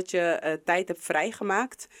bedanken dat je tijd hebt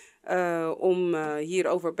vrijgemaakt. Om hier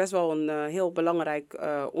over best wel een heel belangrijk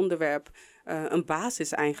onderwerp. Een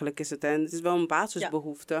basis eigenlijk is het. En het is wel een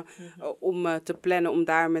basisbehoefte om te plannen. Om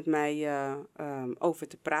daar met mij over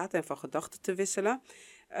te praten en van gedachten te wisselen.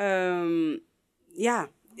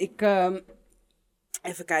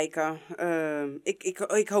 Even kijken.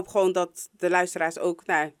 Ik hoop gewoon dat de luisteraars ook...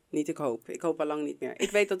 Nou, niet ik hoop. Ik hoop al lang niet meer.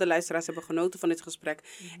 Ik weet dat de luisteraars hebben genoten van dit gesprek.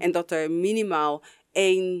 En dat er minimaal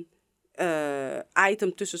 1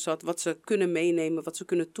 item tussen zat... wat ze kunnen meenemen, wat ze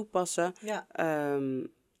kunnen toepassen... Ja.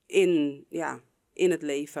 In het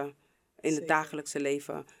leven. In Zeker. het dagelijkse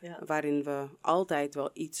leven. Ja. Waarin we altijd wel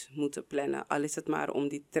iets moeten plannen. Al is het maar om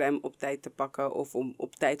die tram op tijd te pakken... of om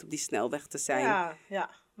op tijd op die snelweg te zijn. Ja.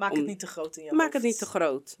 Maak het niet te groot in je Maak hoofd. het niet te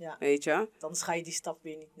groot, Ja. weet je. Anders ga je die stap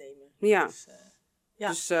weer niet nemen. Ja. Dus,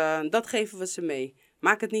 Dus dat geven we ze mee.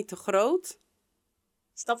 Maak het niet te groot.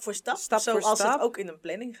 stap voor stap. Stap voor zoals stap. het ook in een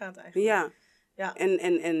planning gaat eigenlijk. Ja. Ja.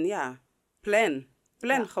 En ja, plan.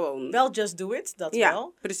 Plan Ja. gewoon. Wel just do it, dat ja,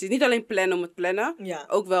 wel. precies. Niet alleen plannen om het plannen. Ja.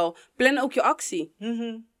 Ook wel, plan ook je actie.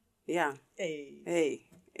 Mhm. Ja. Hey. Hey.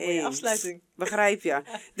 Mooie afsluiting. Begrijp je.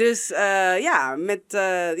 Dus met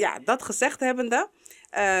dat gezegd hebbende...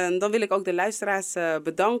 dan wil ik ook de luisteraars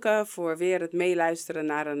bedanken voor weer het meeluisteren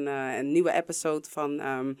naar een nieuwe episode van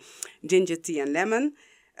Ginger Tea and Lemon.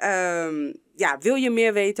 Wil je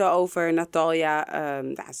meer weten over Natalia?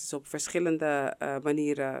 Ze is op verschillende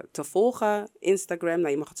manieren te volgen. Instagram, nou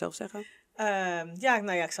je mag het zelf zeggen.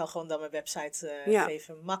 Ik zal gewoon dan mijn website Ja.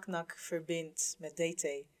 geven. Maknakverbind met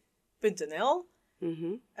dt.nl.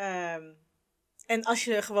 Mhm. En als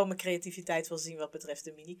je gewoon mijn creativiteit wil zien wat betreft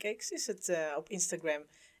de minicakes, is het op Instagram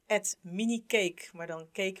 @minicake, maar dan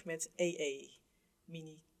cake met EE.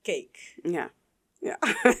 Minicake. Ja.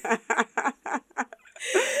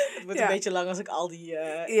 Het wordt Ja. een beetje lang als ik al die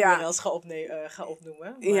Ja. URL's ga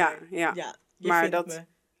opnoemen. Maar, Ja. je Maar vindt dat- me.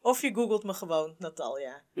 Of je googelt me gewoon,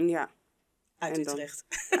 Natalia, Ja. uit En dan- Utrecht.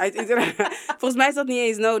 Uit iedereen. Volgens mij is dat niet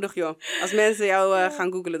eens nodig, joh. Als mensen jou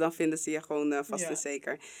gaan googlen, dan vinden ze je gewoon vast Ja. en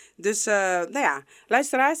zeker. Dus,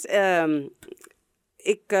 luisteraars.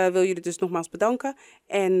 Ik wil jullie dus nogmaals bedanken.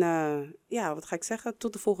 En wat ga ik zeggen?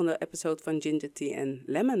 Tot de volgende episode van Ginger Tea and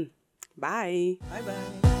Lemon. Bye. Bye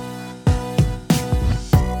bye.